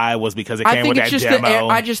reason why was because it came with that demo?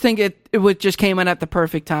 I just think it just came in at the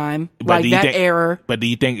perfect time. But like that error. But do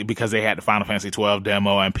you think because they had the Final Fantasy 12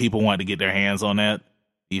 demo and people wanted to get their hands on that?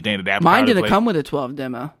 Do you think that mine didn't come with a 12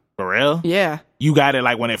 demo? For real? Yeah. You got it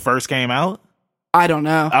like when it first came out? I don't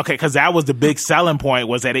know. Okay, because that was the big selling point,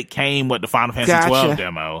 was that it came with the Final Fantasy 12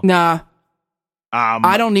 demo. Nah.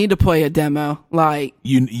 I don't need to play a demo. Like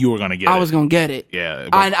you were gonna get it. I was gonna get it. Yeah.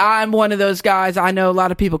 I'm one of those guys. I know a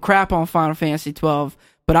lot of people crap on Final Fantasy 12,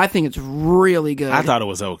 but I think it's really good. I thought it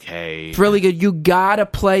was okay. It's really good. You gotta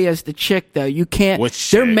play as the chick though. You can't.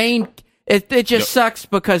 Which their chick? main. It just sucks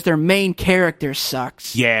because their main character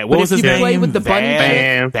sucks. Yeah. What was his name? If you play with the bunny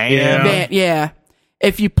chick, Van. yeah.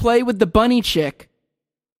 If you play with the bunny chick,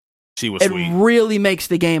 she was sweet. It really makes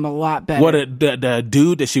the game a lot better. What the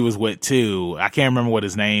dude that she was with too? I can't remember what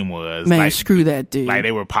his name was. Man, like, screw that dude. Like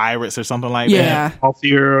they were pirates or something like that.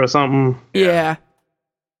 Althea or something. Yeah.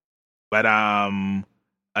 But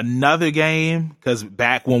another game, because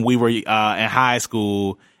back when we were in high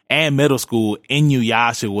school and middle school,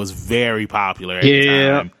 Inuyasha was very popular at the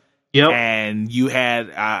time. Yep. And you had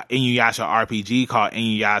Inuyasha RPG called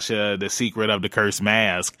Inuyasha: The Secret of the Cursed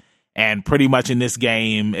Mask. And pretty much in this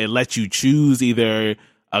game, it lets you choose either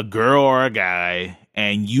a girl or a guy,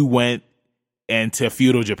 and you went into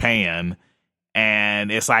feudal Japan. And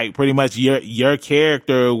it's like pretty much your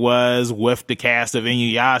character was with the cast of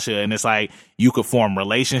Inuyasha, and it's like you could form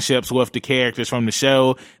relationships with the characters from the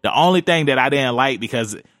show. The only thing that I didn't like,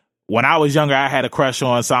 because when I was younger, I had a crush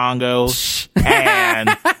on Sango, and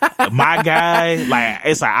my guy, like,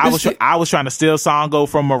 it's like I was trying to steal Sango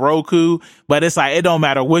from Moroku, but it's like it don't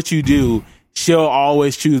matter what you do, she'll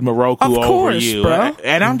always choose Moroku over you, bro.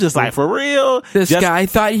 And I'm just like, for real, this guy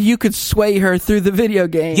thought you could sway her through the video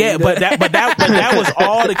game. Yeah, but that was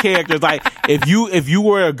all the characters. Like, if you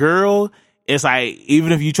were a girl, it's like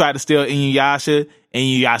even if you tried to steal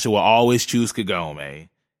Inuyasha will always choose Kagome.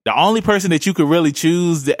 The only person that you could really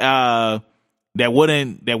choose that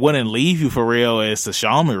wouldn't leave you for real is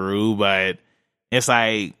Sesshomaru, but it's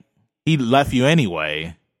like he left you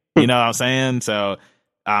anyway. You know what I'm saying? So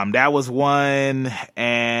that was one.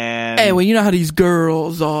 And hey, well, you know how these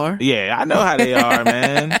girls are. Yeah, I know how they are,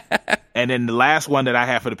 man. And then the last one that I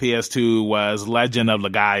had for the PS2 was Legend of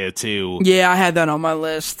Legaia 2. Yeah, I had that on my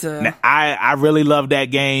list. Now, I really loved that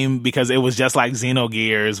game because it was just like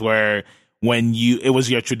Xenogears, where it was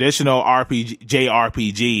your traditional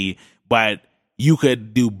JRPG, but you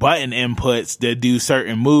could do button inputs to do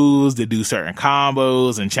certain moves, to do certain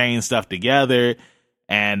combos, and chain stuff together.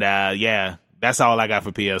 And yeah, that's all I got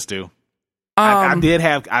for PS2. I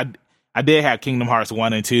did have Kingdom Hearts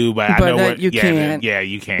 1 and 2, but I know you can't. Yeah,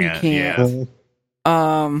 you can't. Yeah.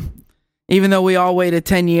 Even though we all waited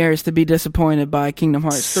 10 years to be disappointed by Kingdom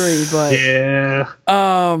Hearts 3, but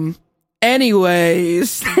yeah.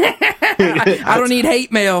 Anyways, I don't need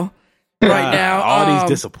hate mail right now. All these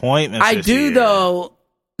disappointments. I do though.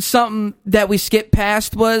 Something that we skipped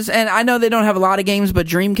past was, and I know they don't have a lot of games, but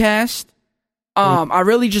Dreamcast. I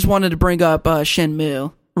really just wanted to bring up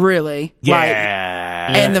Shenmue. Really,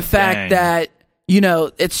 and the fact that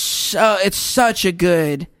it's such a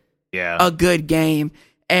good game,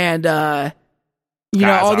 and all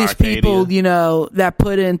these people that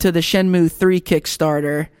put into the Shenmue 3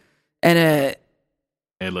 Kickstarter, and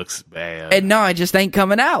It looks bad. And no, it just ain't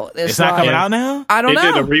coming out. It's not coming out now? I don't know.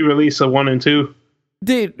 They did a re-release of 1 and 2.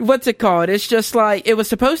 Dude, what's it called? It's just like, it was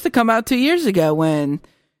supposed to come out 2 years ago when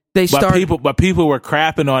they started. But people were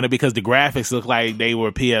crapping on it because the graphics looked like they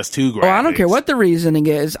were PS2 graphics. Well, I don't care what the reasoning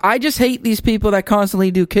is. I just hate these people that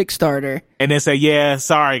constantly do Kickstarter. And then say, yeah,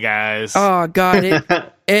 sorry, guys. Oh, God,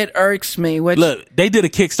 it irks me. Look, they did a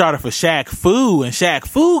Kickstarter for Shaq Fu, and Shaq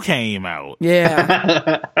Fu came out.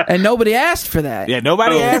 Yeah. And nobody asked for that. Yeah,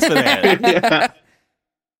 nobody asked for that. Yeah.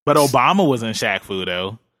 But Obama was in Shaq Fu,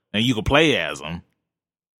 though, and you could play as him.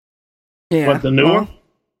 Yeah. What, the new one?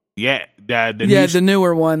 Yeah. The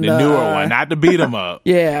newer one. The newer one, not to beat them up.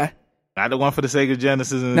 Yeah. Not the one for the Sega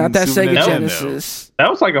Genesis. And not that Super Sega Nintendo. Genesis. That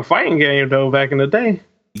was like a fighting game, though, back in the day.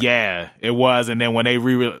 Yeah, it was. And then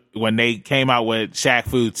when they came out with Shaq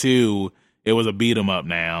Fu 2, it was a beat 'em up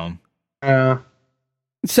now.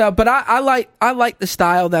 So, but I like the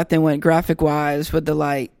style that they went graphic wise with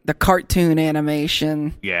the cartoon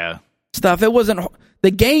animation. Yeah. Stuff. It wasn't,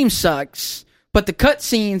 the game sucks, but the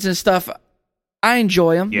cutscenes and stuff, I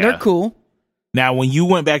enjoy them. Yeah. They're cool. Now, when you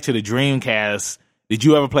went back to the Dreamcast, did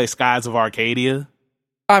you ever play Skies of Arcadia?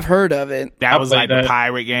 I've heard of it. That was like the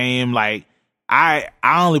pirate game. Like, I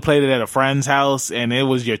only played it at a friend's house, and it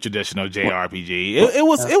was your traditional JRPG. It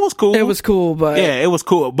was cool. It was cool, but yeah, it was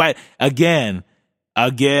cool. But again, I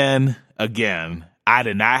did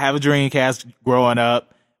not have a Dreamcast growing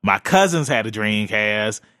up. My cousins had a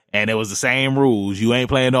Dreamcast, and it was the same rules. You ain't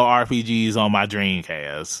playing no RPGs on my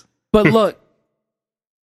Dreamcast. But look,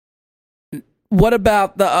 what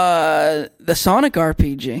about the Sonic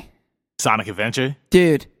RPG? Sonic Adventure?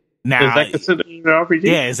 Dude. Now, is that considered an RPG?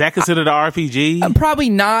 Yeah, is that considered an RPG?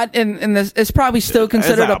 Probably not, and it's probably still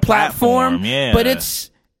considered a platform. Yeah. But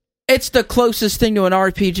it's the closest thing to an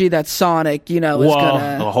RPG that Sonic, is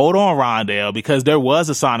gonna... hold on, Rondell, because there was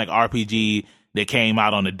a Sonic RPG that came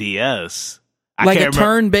out on the DS. Like a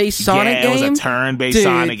turn-based Sonic game? It was a turn-based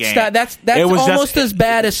Sonic game. That's almost as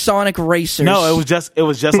bad as Sonic Racers. No, it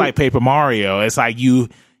was just like Paper Mario. It's like you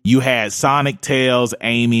had Sonic, Tails,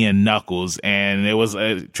 Amy, and Knuckles, and it was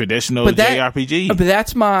a traditional JRPG. But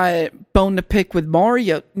that's my bone to pick with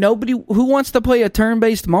Mario. Who wants to play a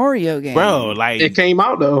turn-based Mario game? Bro, like... It came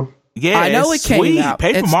out, though. Yeah, I know it came out.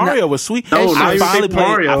 Paper Mario was sweet. No, I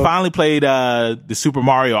finally played the Super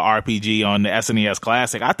Mario RPG on the SNES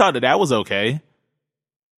Classic. I thought that was okay.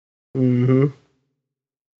 Mm-hmm.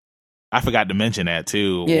 I forgot to mention that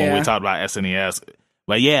too when we talked about SNES.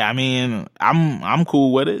 But yeah, I mean, I'm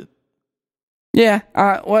cool with it. Yeah,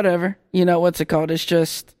 whatever. What's it called? It's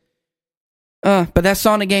just, but that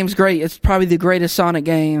Sonic game's great. It's probably the greatest Sonic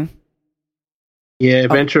game. Yeah,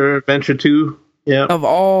 Adventure 2. Yeah, of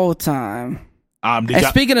all time.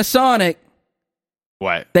 Speaking of Sonic,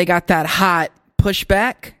 what? They got that hot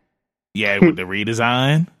pushback. Yeah, with the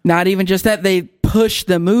redesign. Not even just that, they pushed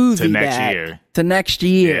the movie to next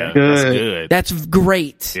year. Yeah, that's good. That's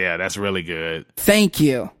great. Yeah, that's really good. Thank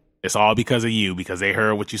you. It's all because of you, because they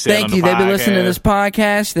heard what you said. Thank you. They've been listening to this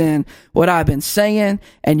podcast and what I've been saying,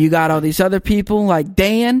 and you got all these other people like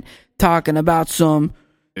Dan talking about some.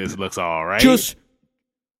 This looks all right.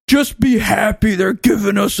 Just be happy they're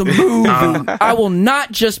giving us a movie. I will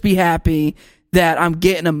not just be happy that I'm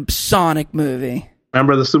getting a Sonic movie.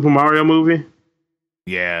 Remember the Super Mario movie?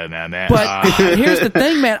 Yeah, that. But here's the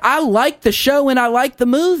thing, man. I like the show and I like the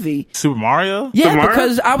movie. Super Mario? Yeah, Super Mario?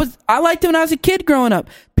 because I liked it when I was a kid growing up.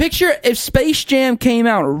 Picture if Space Jam came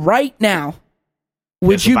out right now.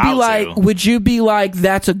 Would you be like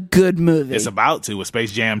that's a good movie? It's about to with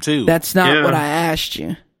Space Jam 2. That's not what I asked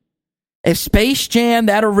you. If Space Jam,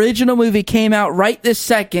 that original movie, came out right this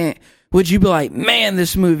second, would you be like, man,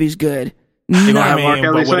 this movie's good? No.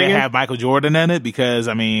 But would it have Michael Jordan in it? Because,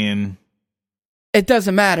 it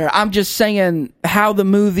doesn't matter. I'm just saying how the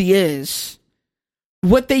movie is.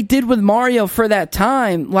 What they did with Mario for that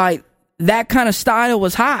time, like, that kind of style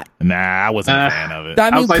was hot. Nah, I wasn't a fan of it.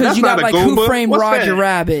 I mean, because you got like Who Framed Roger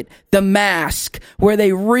Rabbit, The Mask, where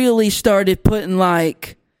they really started putting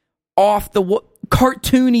like off the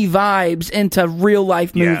cartoony vibes into real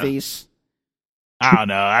life movies. I don't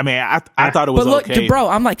know. I thought it was okay. But look, bro,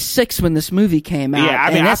 I'm like 6 when this movie came out.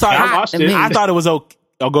 Yeah, I thought it was okay.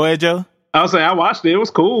 Oh, go ahead, Joe. I was saying I watched it. It was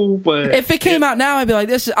cool, but if it came out now, I'd be like,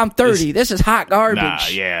 I'm 30. This is hot garbage. Nah,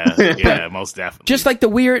 yeah, most definitely. Just like the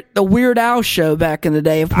Weird Al show back in the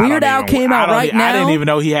day. If Weird Al came out right now, I didn't even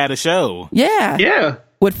know he had a show. Yeah. Yeah.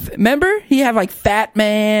 Remember he had like Fat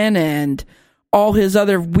Man and all his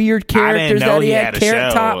other weird characters that he had.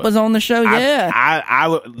 Carrot Top was on the show. I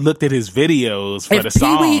looked at his videos for the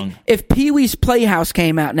song. If Pee-wee's Playhouse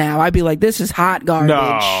came out now, I'd be like, this is hot garbage.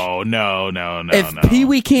 No. If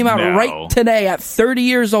Pee-wee came out right today at 30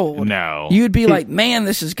 years old, you'd be like, man,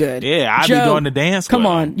 this is good. Yeah, I'd Joe, be doing the dance. Come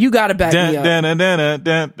on, you got to back me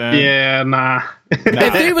up. Yeah, nah.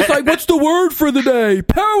 If he was like, what's the word for the day?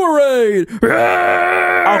 Powerade.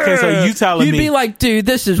 Okay, so you telling You'd me. be like, dude,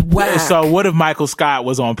 this is whack. So what if Michael Scott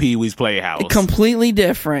was on Pee-wee's Playhouse? Completely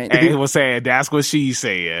different. And he was saying, that's what she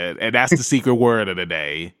said. And that's the secret word of the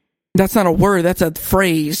day. That's not a word. That's a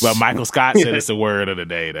phrase. But Michael Scott said it's the word of the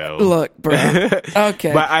day, though. Look, bro.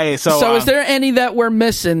 Okay. But so is there any that we're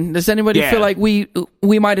missing? Does anybody feel like we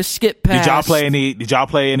might have skipped past? Did y'all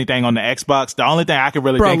play anything on the Xbox? The only thing I could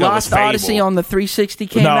really think of was Fable. Lost Odyssey on the 360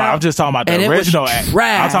 came out. No, I'm just talking about the original.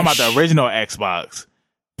 I'm talking about the original Xbox.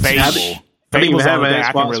 Fable. Fable's the only thing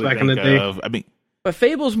I can really think of. I mean, but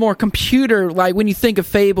Fable's more computer. Like when you think of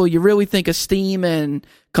Fable, you really think of Steam and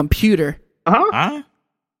computer. Huh?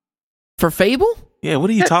 For Fable? Yeah,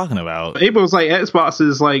 what are you talking about? Fable's like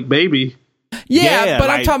Xbox's like baby. Yeah,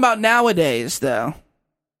 but I'm talking about nowadays though.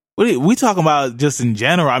 We talking about just in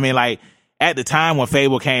general. I mean, like at the time when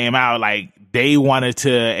Fable came out, like they wanted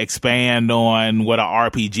to expand on what an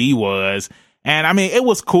RPG was. And I mean, it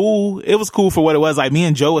was cool. It was cool for what it was. Like me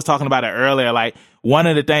and Joe was talking about it earlier. Like one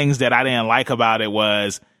of the things that I didn't like about it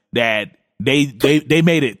was that they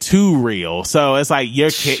made it too real. So it's like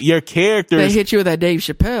your characters. They hit you with that Dave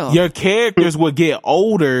Chappelle. Your characters would get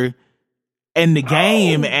older in the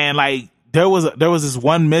game, and like there was this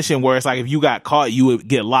one mission where it's like if you got caught, you would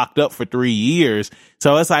get locked up for 3 years.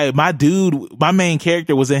 So it's like my main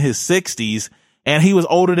character was in his 60s, and he was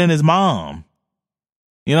older than his mom.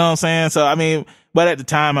 You know what I'm saying? So I mean, but at the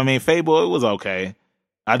time, I mean, Fable, it was okay.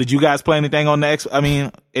 Did you guys play anything on the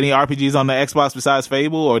any RPGs on the Xbox besides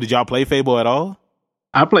Fable, or did y'all play Fable at all?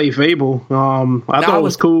 I played Fable. I thought it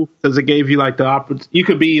was cool because it gave you like the opportunity. You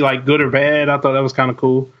could be like good or bad. I thought that was kind of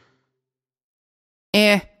cool.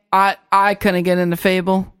 I couldn't get into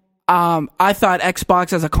Fable. I thought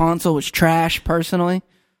Xbox as a console was trash, personally.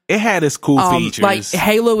 It had its cool features. Like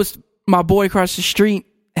Halo was, my boy across the street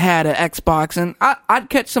had an Xbox, and I'd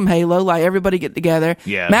catch some Halo, like everybody get together.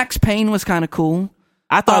 Yeah. Max Payne was kind of cool.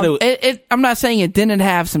 I thought I'm not saying it didn't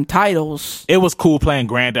have some titles. It was cool playing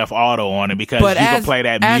Grand Theft Auto on it because you could play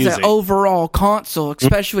that music. As an overall console,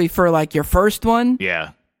 especially for like your first one,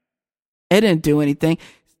 yeah, it didn't do anything.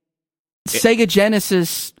 Sega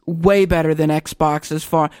Genesis way better than Xbox as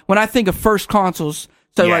far when I think of first consoles.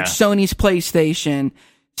 So like Sony's PlayStation,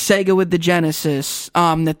 Sega with the Genesis,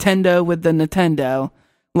 Nintendo with the Nintendo,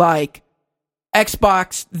 like.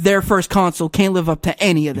 Xbox, their first console, can't live up to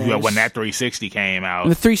any of those. Yeah, when that 360 came out.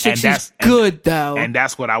 The 360 is good, though. And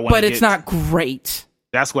that's what I wanted but it's not great.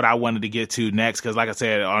 That's what I wanted to get to next, because like I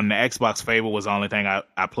said, on the Xbox, Fable was the only thing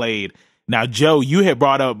I played. Now, Joe, you had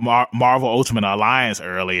brought up Marvel Ultimate Alliance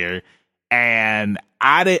earlier, and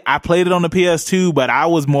I played it on the PS2, but I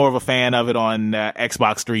was more of a fan of it on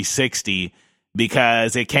Xbox 360.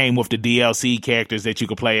 Because it came with the DLC characters that you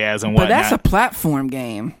could play as and whatnot. But that's a platform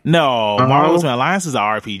game. No, Marvel Ultimate Alliance is an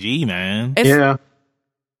RPG, man. Yeah.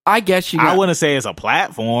 I guess I wouldn't say it's a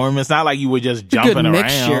platform. It's not like you were just jumping around.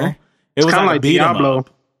 Mixture. It was kind of like Diablo.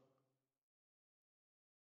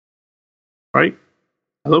 Right?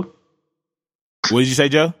 Hello? What did you say,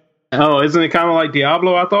 Joe? Oh, isn't it kind of like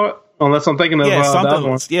Diablo, I thought? Unless I'm thinking of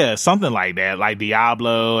something like that. Like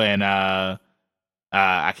Diablo and...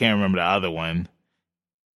 I can't remember the other one.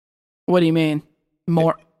 What do you mean?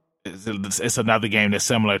 It's another game that's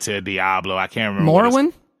similar to Diablo. I can't remember.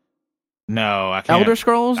 Morrowind? No, I can't. Elder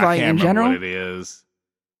Scrolls, like in general. What it is?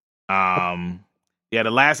 The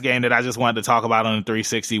last game that I just wanted to talk about on the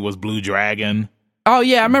 360 was Blue Dragon. Oh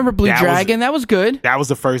yeah, I remember Blue Dragon. That was good. That was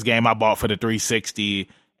the first game I bought for the 360.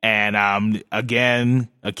 And again,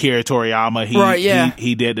 Akira Toriyama,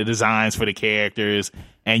 he did the designs for the characters.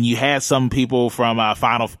 And you had some people from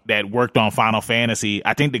that worked on Final Fantasy.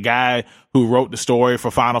 I think the guy who wrote the story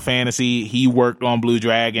for Final Fantasy, he worked on Blue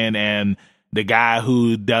Dragon, and the guy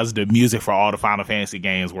who does the music for all the Final Fantasy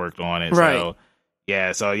games worked on it. Right.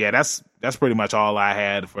 So that's pretty much all I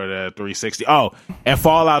had for the 360. Oh, and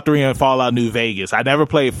Fallout 3 and Fallout New Vegas. I never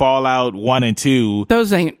played Fallout 1 and 2.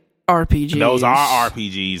 Those ain't RPGs. Those are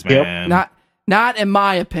RPGs, man. Yep. Not in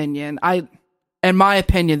my opinion. In my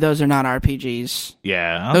opinion, those are not RPGs.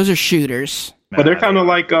 Yeah. Those are shooters. But they're kind of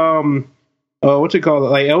like, what you call it?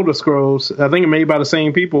 Like Elder Scrolls. I think it's made by the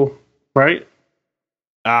same people, right?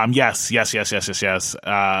 Yes.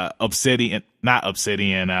 Obsidian, not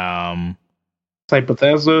Obsidian. It's like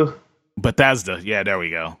Bethesda. Bethesda. Yeah, there we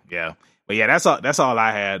go. Yeah. But yeah, that's all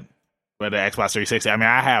I had for the Xbox 360. I mean,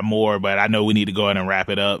 I have more, but I know we need to go ahead and wrap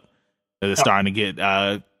it up. It's starting to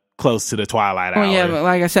get close to the twilight hour. Well, yeah, but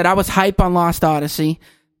like I said, I was hype on Lost Odyssey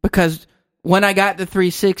because when I got the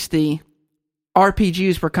 360,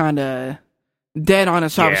 RPGs were kind of dead on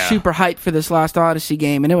it, so I was super hyped for this Lost Odyssey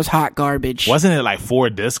game, and it was hot garbage. Wasn't it like 4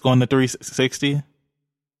 discs on the 360?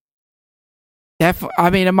 I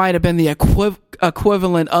mean, it might have been the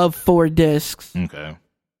equivalent of 4 discs. Okay.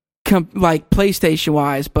 Like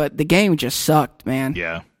PlayStation-wise, but the game just sucked, man.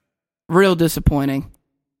 Yeah. Real disappointing.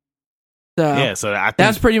 So I think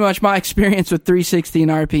that's pretty much my experience with 360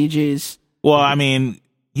 and RPGs. Well, I mean,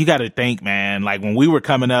 you got to think, man, like when we were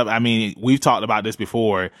coming up, I mean, we've talked about this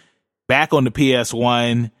before. Back on the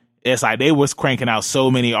PS1, it's like they was cranking out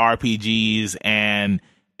so many RPGs, and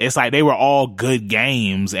it's like they were all good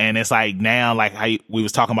games. And it's like now, like how we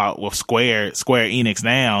was talking about with Square Enix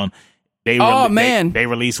now, they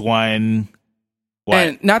released one. What?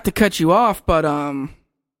 And not to cut you off, but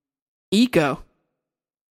Eco.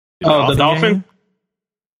 The Dolphin?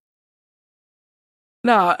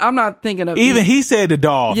 No, I'm not thinking of... Even he said the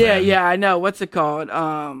Dolphin. Yeah, I know. What's it called?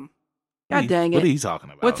 God dang it. What are you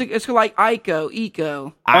talking about? It's like Eco.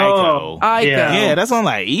 Ico. Yeah, that's on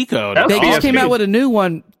like Eco. They just came out with a new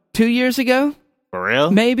one 2 years ago. For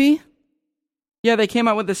real? Maybe. Yeah, they came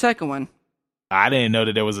out with the second one. I didn't know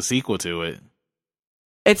that there was a sequel to it.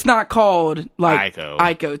 It's not called like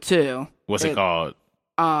Ico 2. What's it called?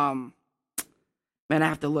 Man, I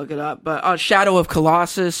have to look it up. But Shadow of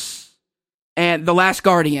Colossus and The Last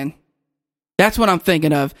Guardian. That's what I'm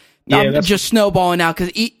thinking of. Yeah, I'm just snowballing now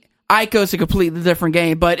because Ico's a completely different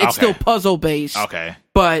game, but it's still puzzle based. Okay.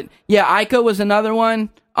 But yeah, Ico was another one.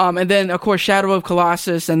 And then of course Shadow of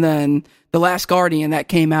Colossus, and then The Last Guardian that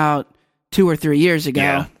came out 2 or 3 years ago.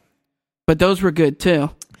 Yeah. But those were good too.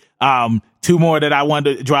 2 more that I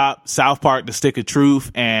wanted to drop: South Park: The Stick of Truth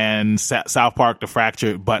and South Park: The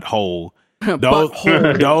Fractured But Whole.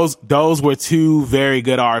 Those were 2 very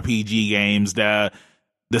good RPG games. The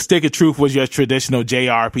Stick of Truth was your traditional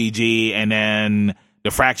JRPG, and then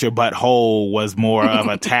The Fractured But Whole was more of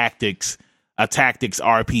a tactics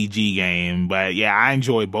RPG game. But yeah, I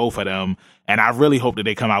enjoy both of them, and I really hope that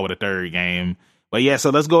they come out with a 3rd game. But yeah, so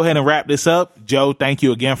let's go ahead and wrap this up. Joe, thank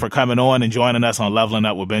you again for coming on and joining us on Leveling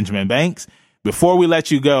Up with Benjamin Banks. Before we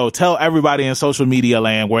let you go, tell everybody in social media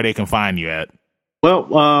land where they can find you at.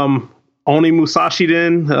 Well, Oni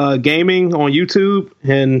Musashiden Gaming on YouTube,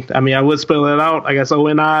 and I mean I would spell it out. I guess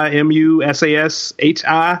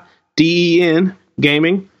ONIMUSASHIDEN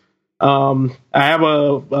Gaming. I have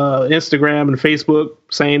a Instagram and Facebook,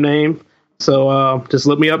 same name. So just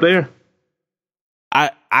look me up there.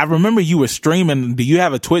 I remember you were streaming. Do you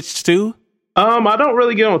have a Twitch too? I don't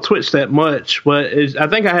really get on Twitch that much, but I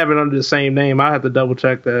think I have it under the same name. I have to double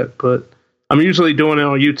check that, but I'm usually doing it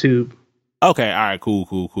on YouTube. Okay, all right, cool.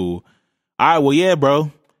 All right, well, yeah, bro.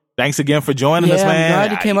 Thanks again for joining us, man. I'm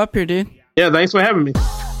glad you came up here, dude. Yeah, thanks for having me,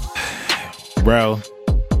 bro.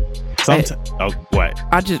 What?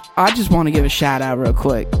 I just want to give a shout out real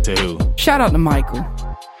quick. To who? Shout out to Michael.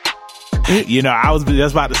 I was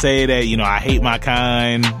just about to say that, I hate my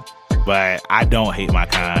kind, but I don't hate my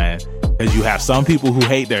kind, because you have some people who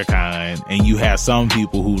hate their kind, and you have some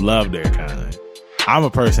people who love their kind. I'm a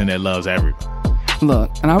person that loves everybody. Look,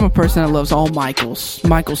 and I'm a person that loves all Michaels.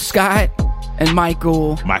 Michael Scott and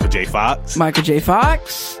Michael J. Fox. Michael J.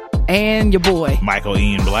 Fox and your boy. Michael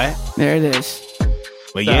Ian Black. There it is.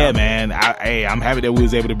 But yeah, man, I'm happy that we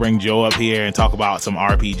was able to bring Joe up here and talk about some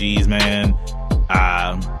RPGs, man.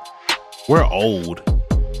 We're old.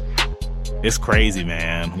 It's crazy,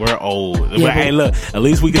 man. We're old. Yeah, but hey, look, at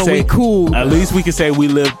least we can say cool. At least we can say we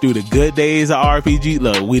lived through the good days of RPG.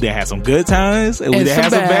 Look, we done had some good times, and we done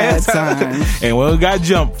had some bad times. And we got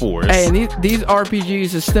jumped for us. Hey, and these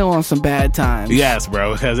RPGs are still on some bad times. Yes,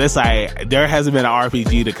 bro, because it's like there hasn't been an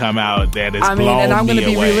RPG to come out that is blown me away. And I'm going to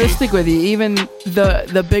be realistic with you. Even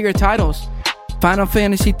the bigger titles, Final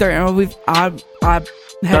Fantasy 13. I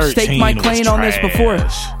have staked my claim on this before.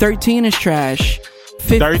 13 is trash.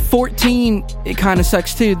 14, it kind of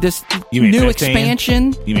sucks too. This new 15?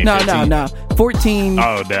 Expansion. You mean 15? No. 14.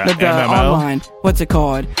 Oh, the online. What's it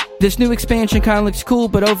called? This new expansion kind of looks cool,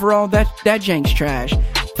 but overall, that jank's trash.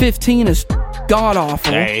 15 is god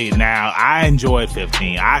awful. Hey, now I enjoyed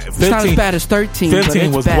 15. It's not as bad as 13.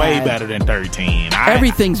 15 was bad. Way better than 13.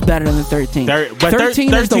 Everything's better than 13.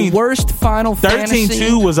 13 is the worst Final Fantasy.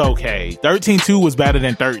 13-2 was okay. 13-2 was better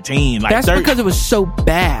than 13. That's because it was so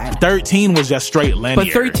bad. 13 was just straight linear. But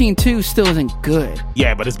 13-2 still isn't good.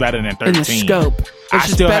 Yeah, but it's better than 13. In the scope. It's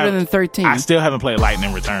just better than 13. I still haven't played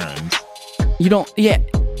Lightning Returns. You don't... Yeah.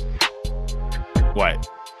 What?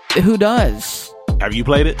 Who does? Have you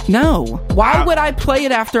played it? No. Why would I play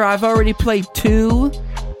it after I've already played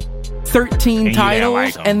 13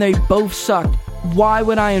 titles and they both sucked? Why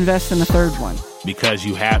would I invest in a third one? Because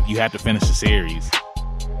you have to finish the series.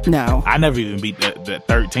 No. I never even beat the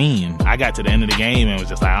 13. I got to the end of the game and was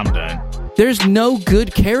just like, I'm done. There's no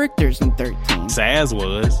good characters in 13. Saz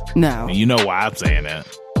was. No. And you know why I'm saying that.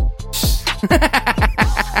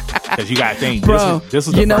 Because you got to think, bro, this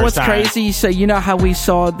was the you know first what's time. crazy? So you know how we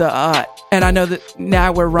saw the, and I know that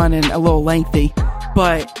now we're running a little lengthy,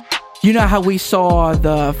 but you know how we saw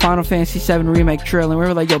the Final Fantasy VII Remake trailer and we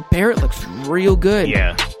were like, yo, Barrett looks real good.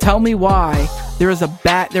 Yeah. Tell me why there's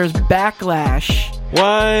backlash.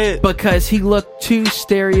 What? Because he looked too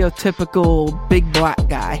stereotypical big black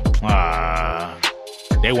guy.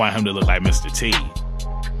 They want him to look like Mr. T.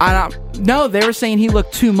 No, they were saying he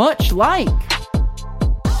looked too much like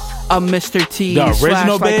a Mr. T. The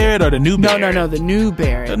original Barrett or the new Barrett? No, the new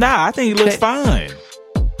Barrett. Nah, I think he looks fine.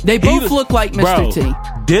 They both look like Mr. T.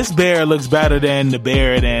 This Barrett looks better than the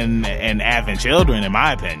Barrett and Advent Children, in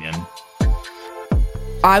my opinion.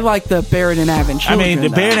 I like the Barrett and Advent Children. I mean, the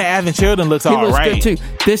Barrett and Advent Children looks all right. He looks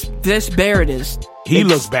good too. This Barrett is. He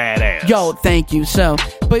looks badass. Yo, thank you. So,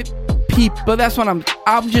 but that's what I'm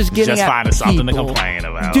just getting just at. Finding something to complain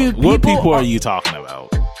about. Dude, what people are you talking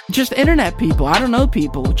about? Just internet people. I don't know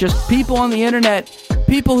people. Just people on the internet.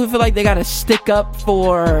 People who feel like they got to stick up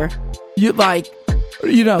for you, like,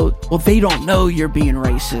 you know, well, they don't know you're being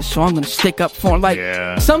racist, so I'm going to stick up for them. Like,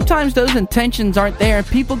 sometimes those intentions aren't there, and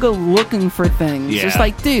people go looking for things. It's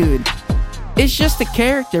like, dude, it's just a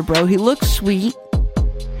character, bro. He looks sweet.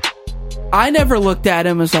 I never looked at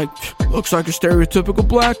him as like, looks like a stereotypical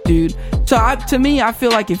black dude. So to me, I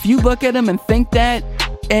feel like if you look at him and think that,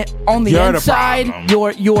 on the inside,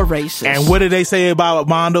 you're racist. And what did they say about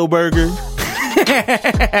Mondo Burger?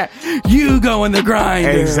 You go in the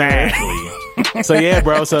grinder. Exactly. So yeah,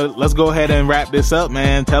 bro. So let's go ahead and wrap this up,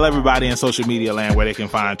 man. Tell everybody in social media land where they can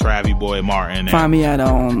find Travie Boy Martin. Find me at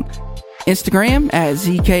Instagram at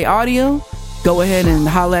ZK Audio. Go ahead and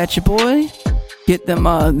holla at your boy. Get them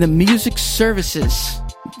the music services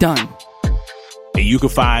done. And you can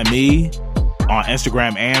find me on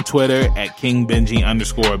Instagram and Twitter at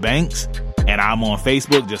KingBenji_Banks. And I'm on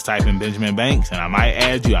Facebook. Just type in Benjamin Banks, and I might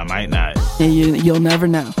add you, I might not. And you'll never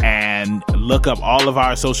know. And look up all of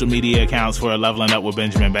our social media accounts for Leveling Up with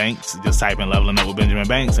Benjamin Banks. Just type in Leveling Up with Benjamin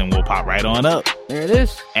Banks, and we'll pop right on up. There it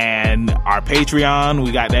is. And our Patreon,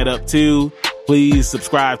 we got that up too. Please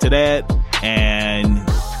subscribe to that and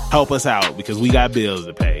help us out because we got bills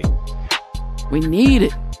to pay. We need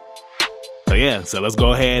it. So yeah, so let's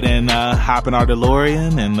go ahead and hop in our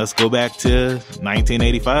DeLorean and let's go back to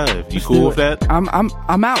 1985. You cool with that?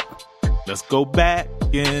 I'm out. Let's go back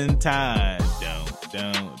in time.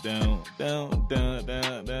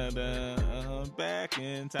 Back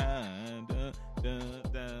in time.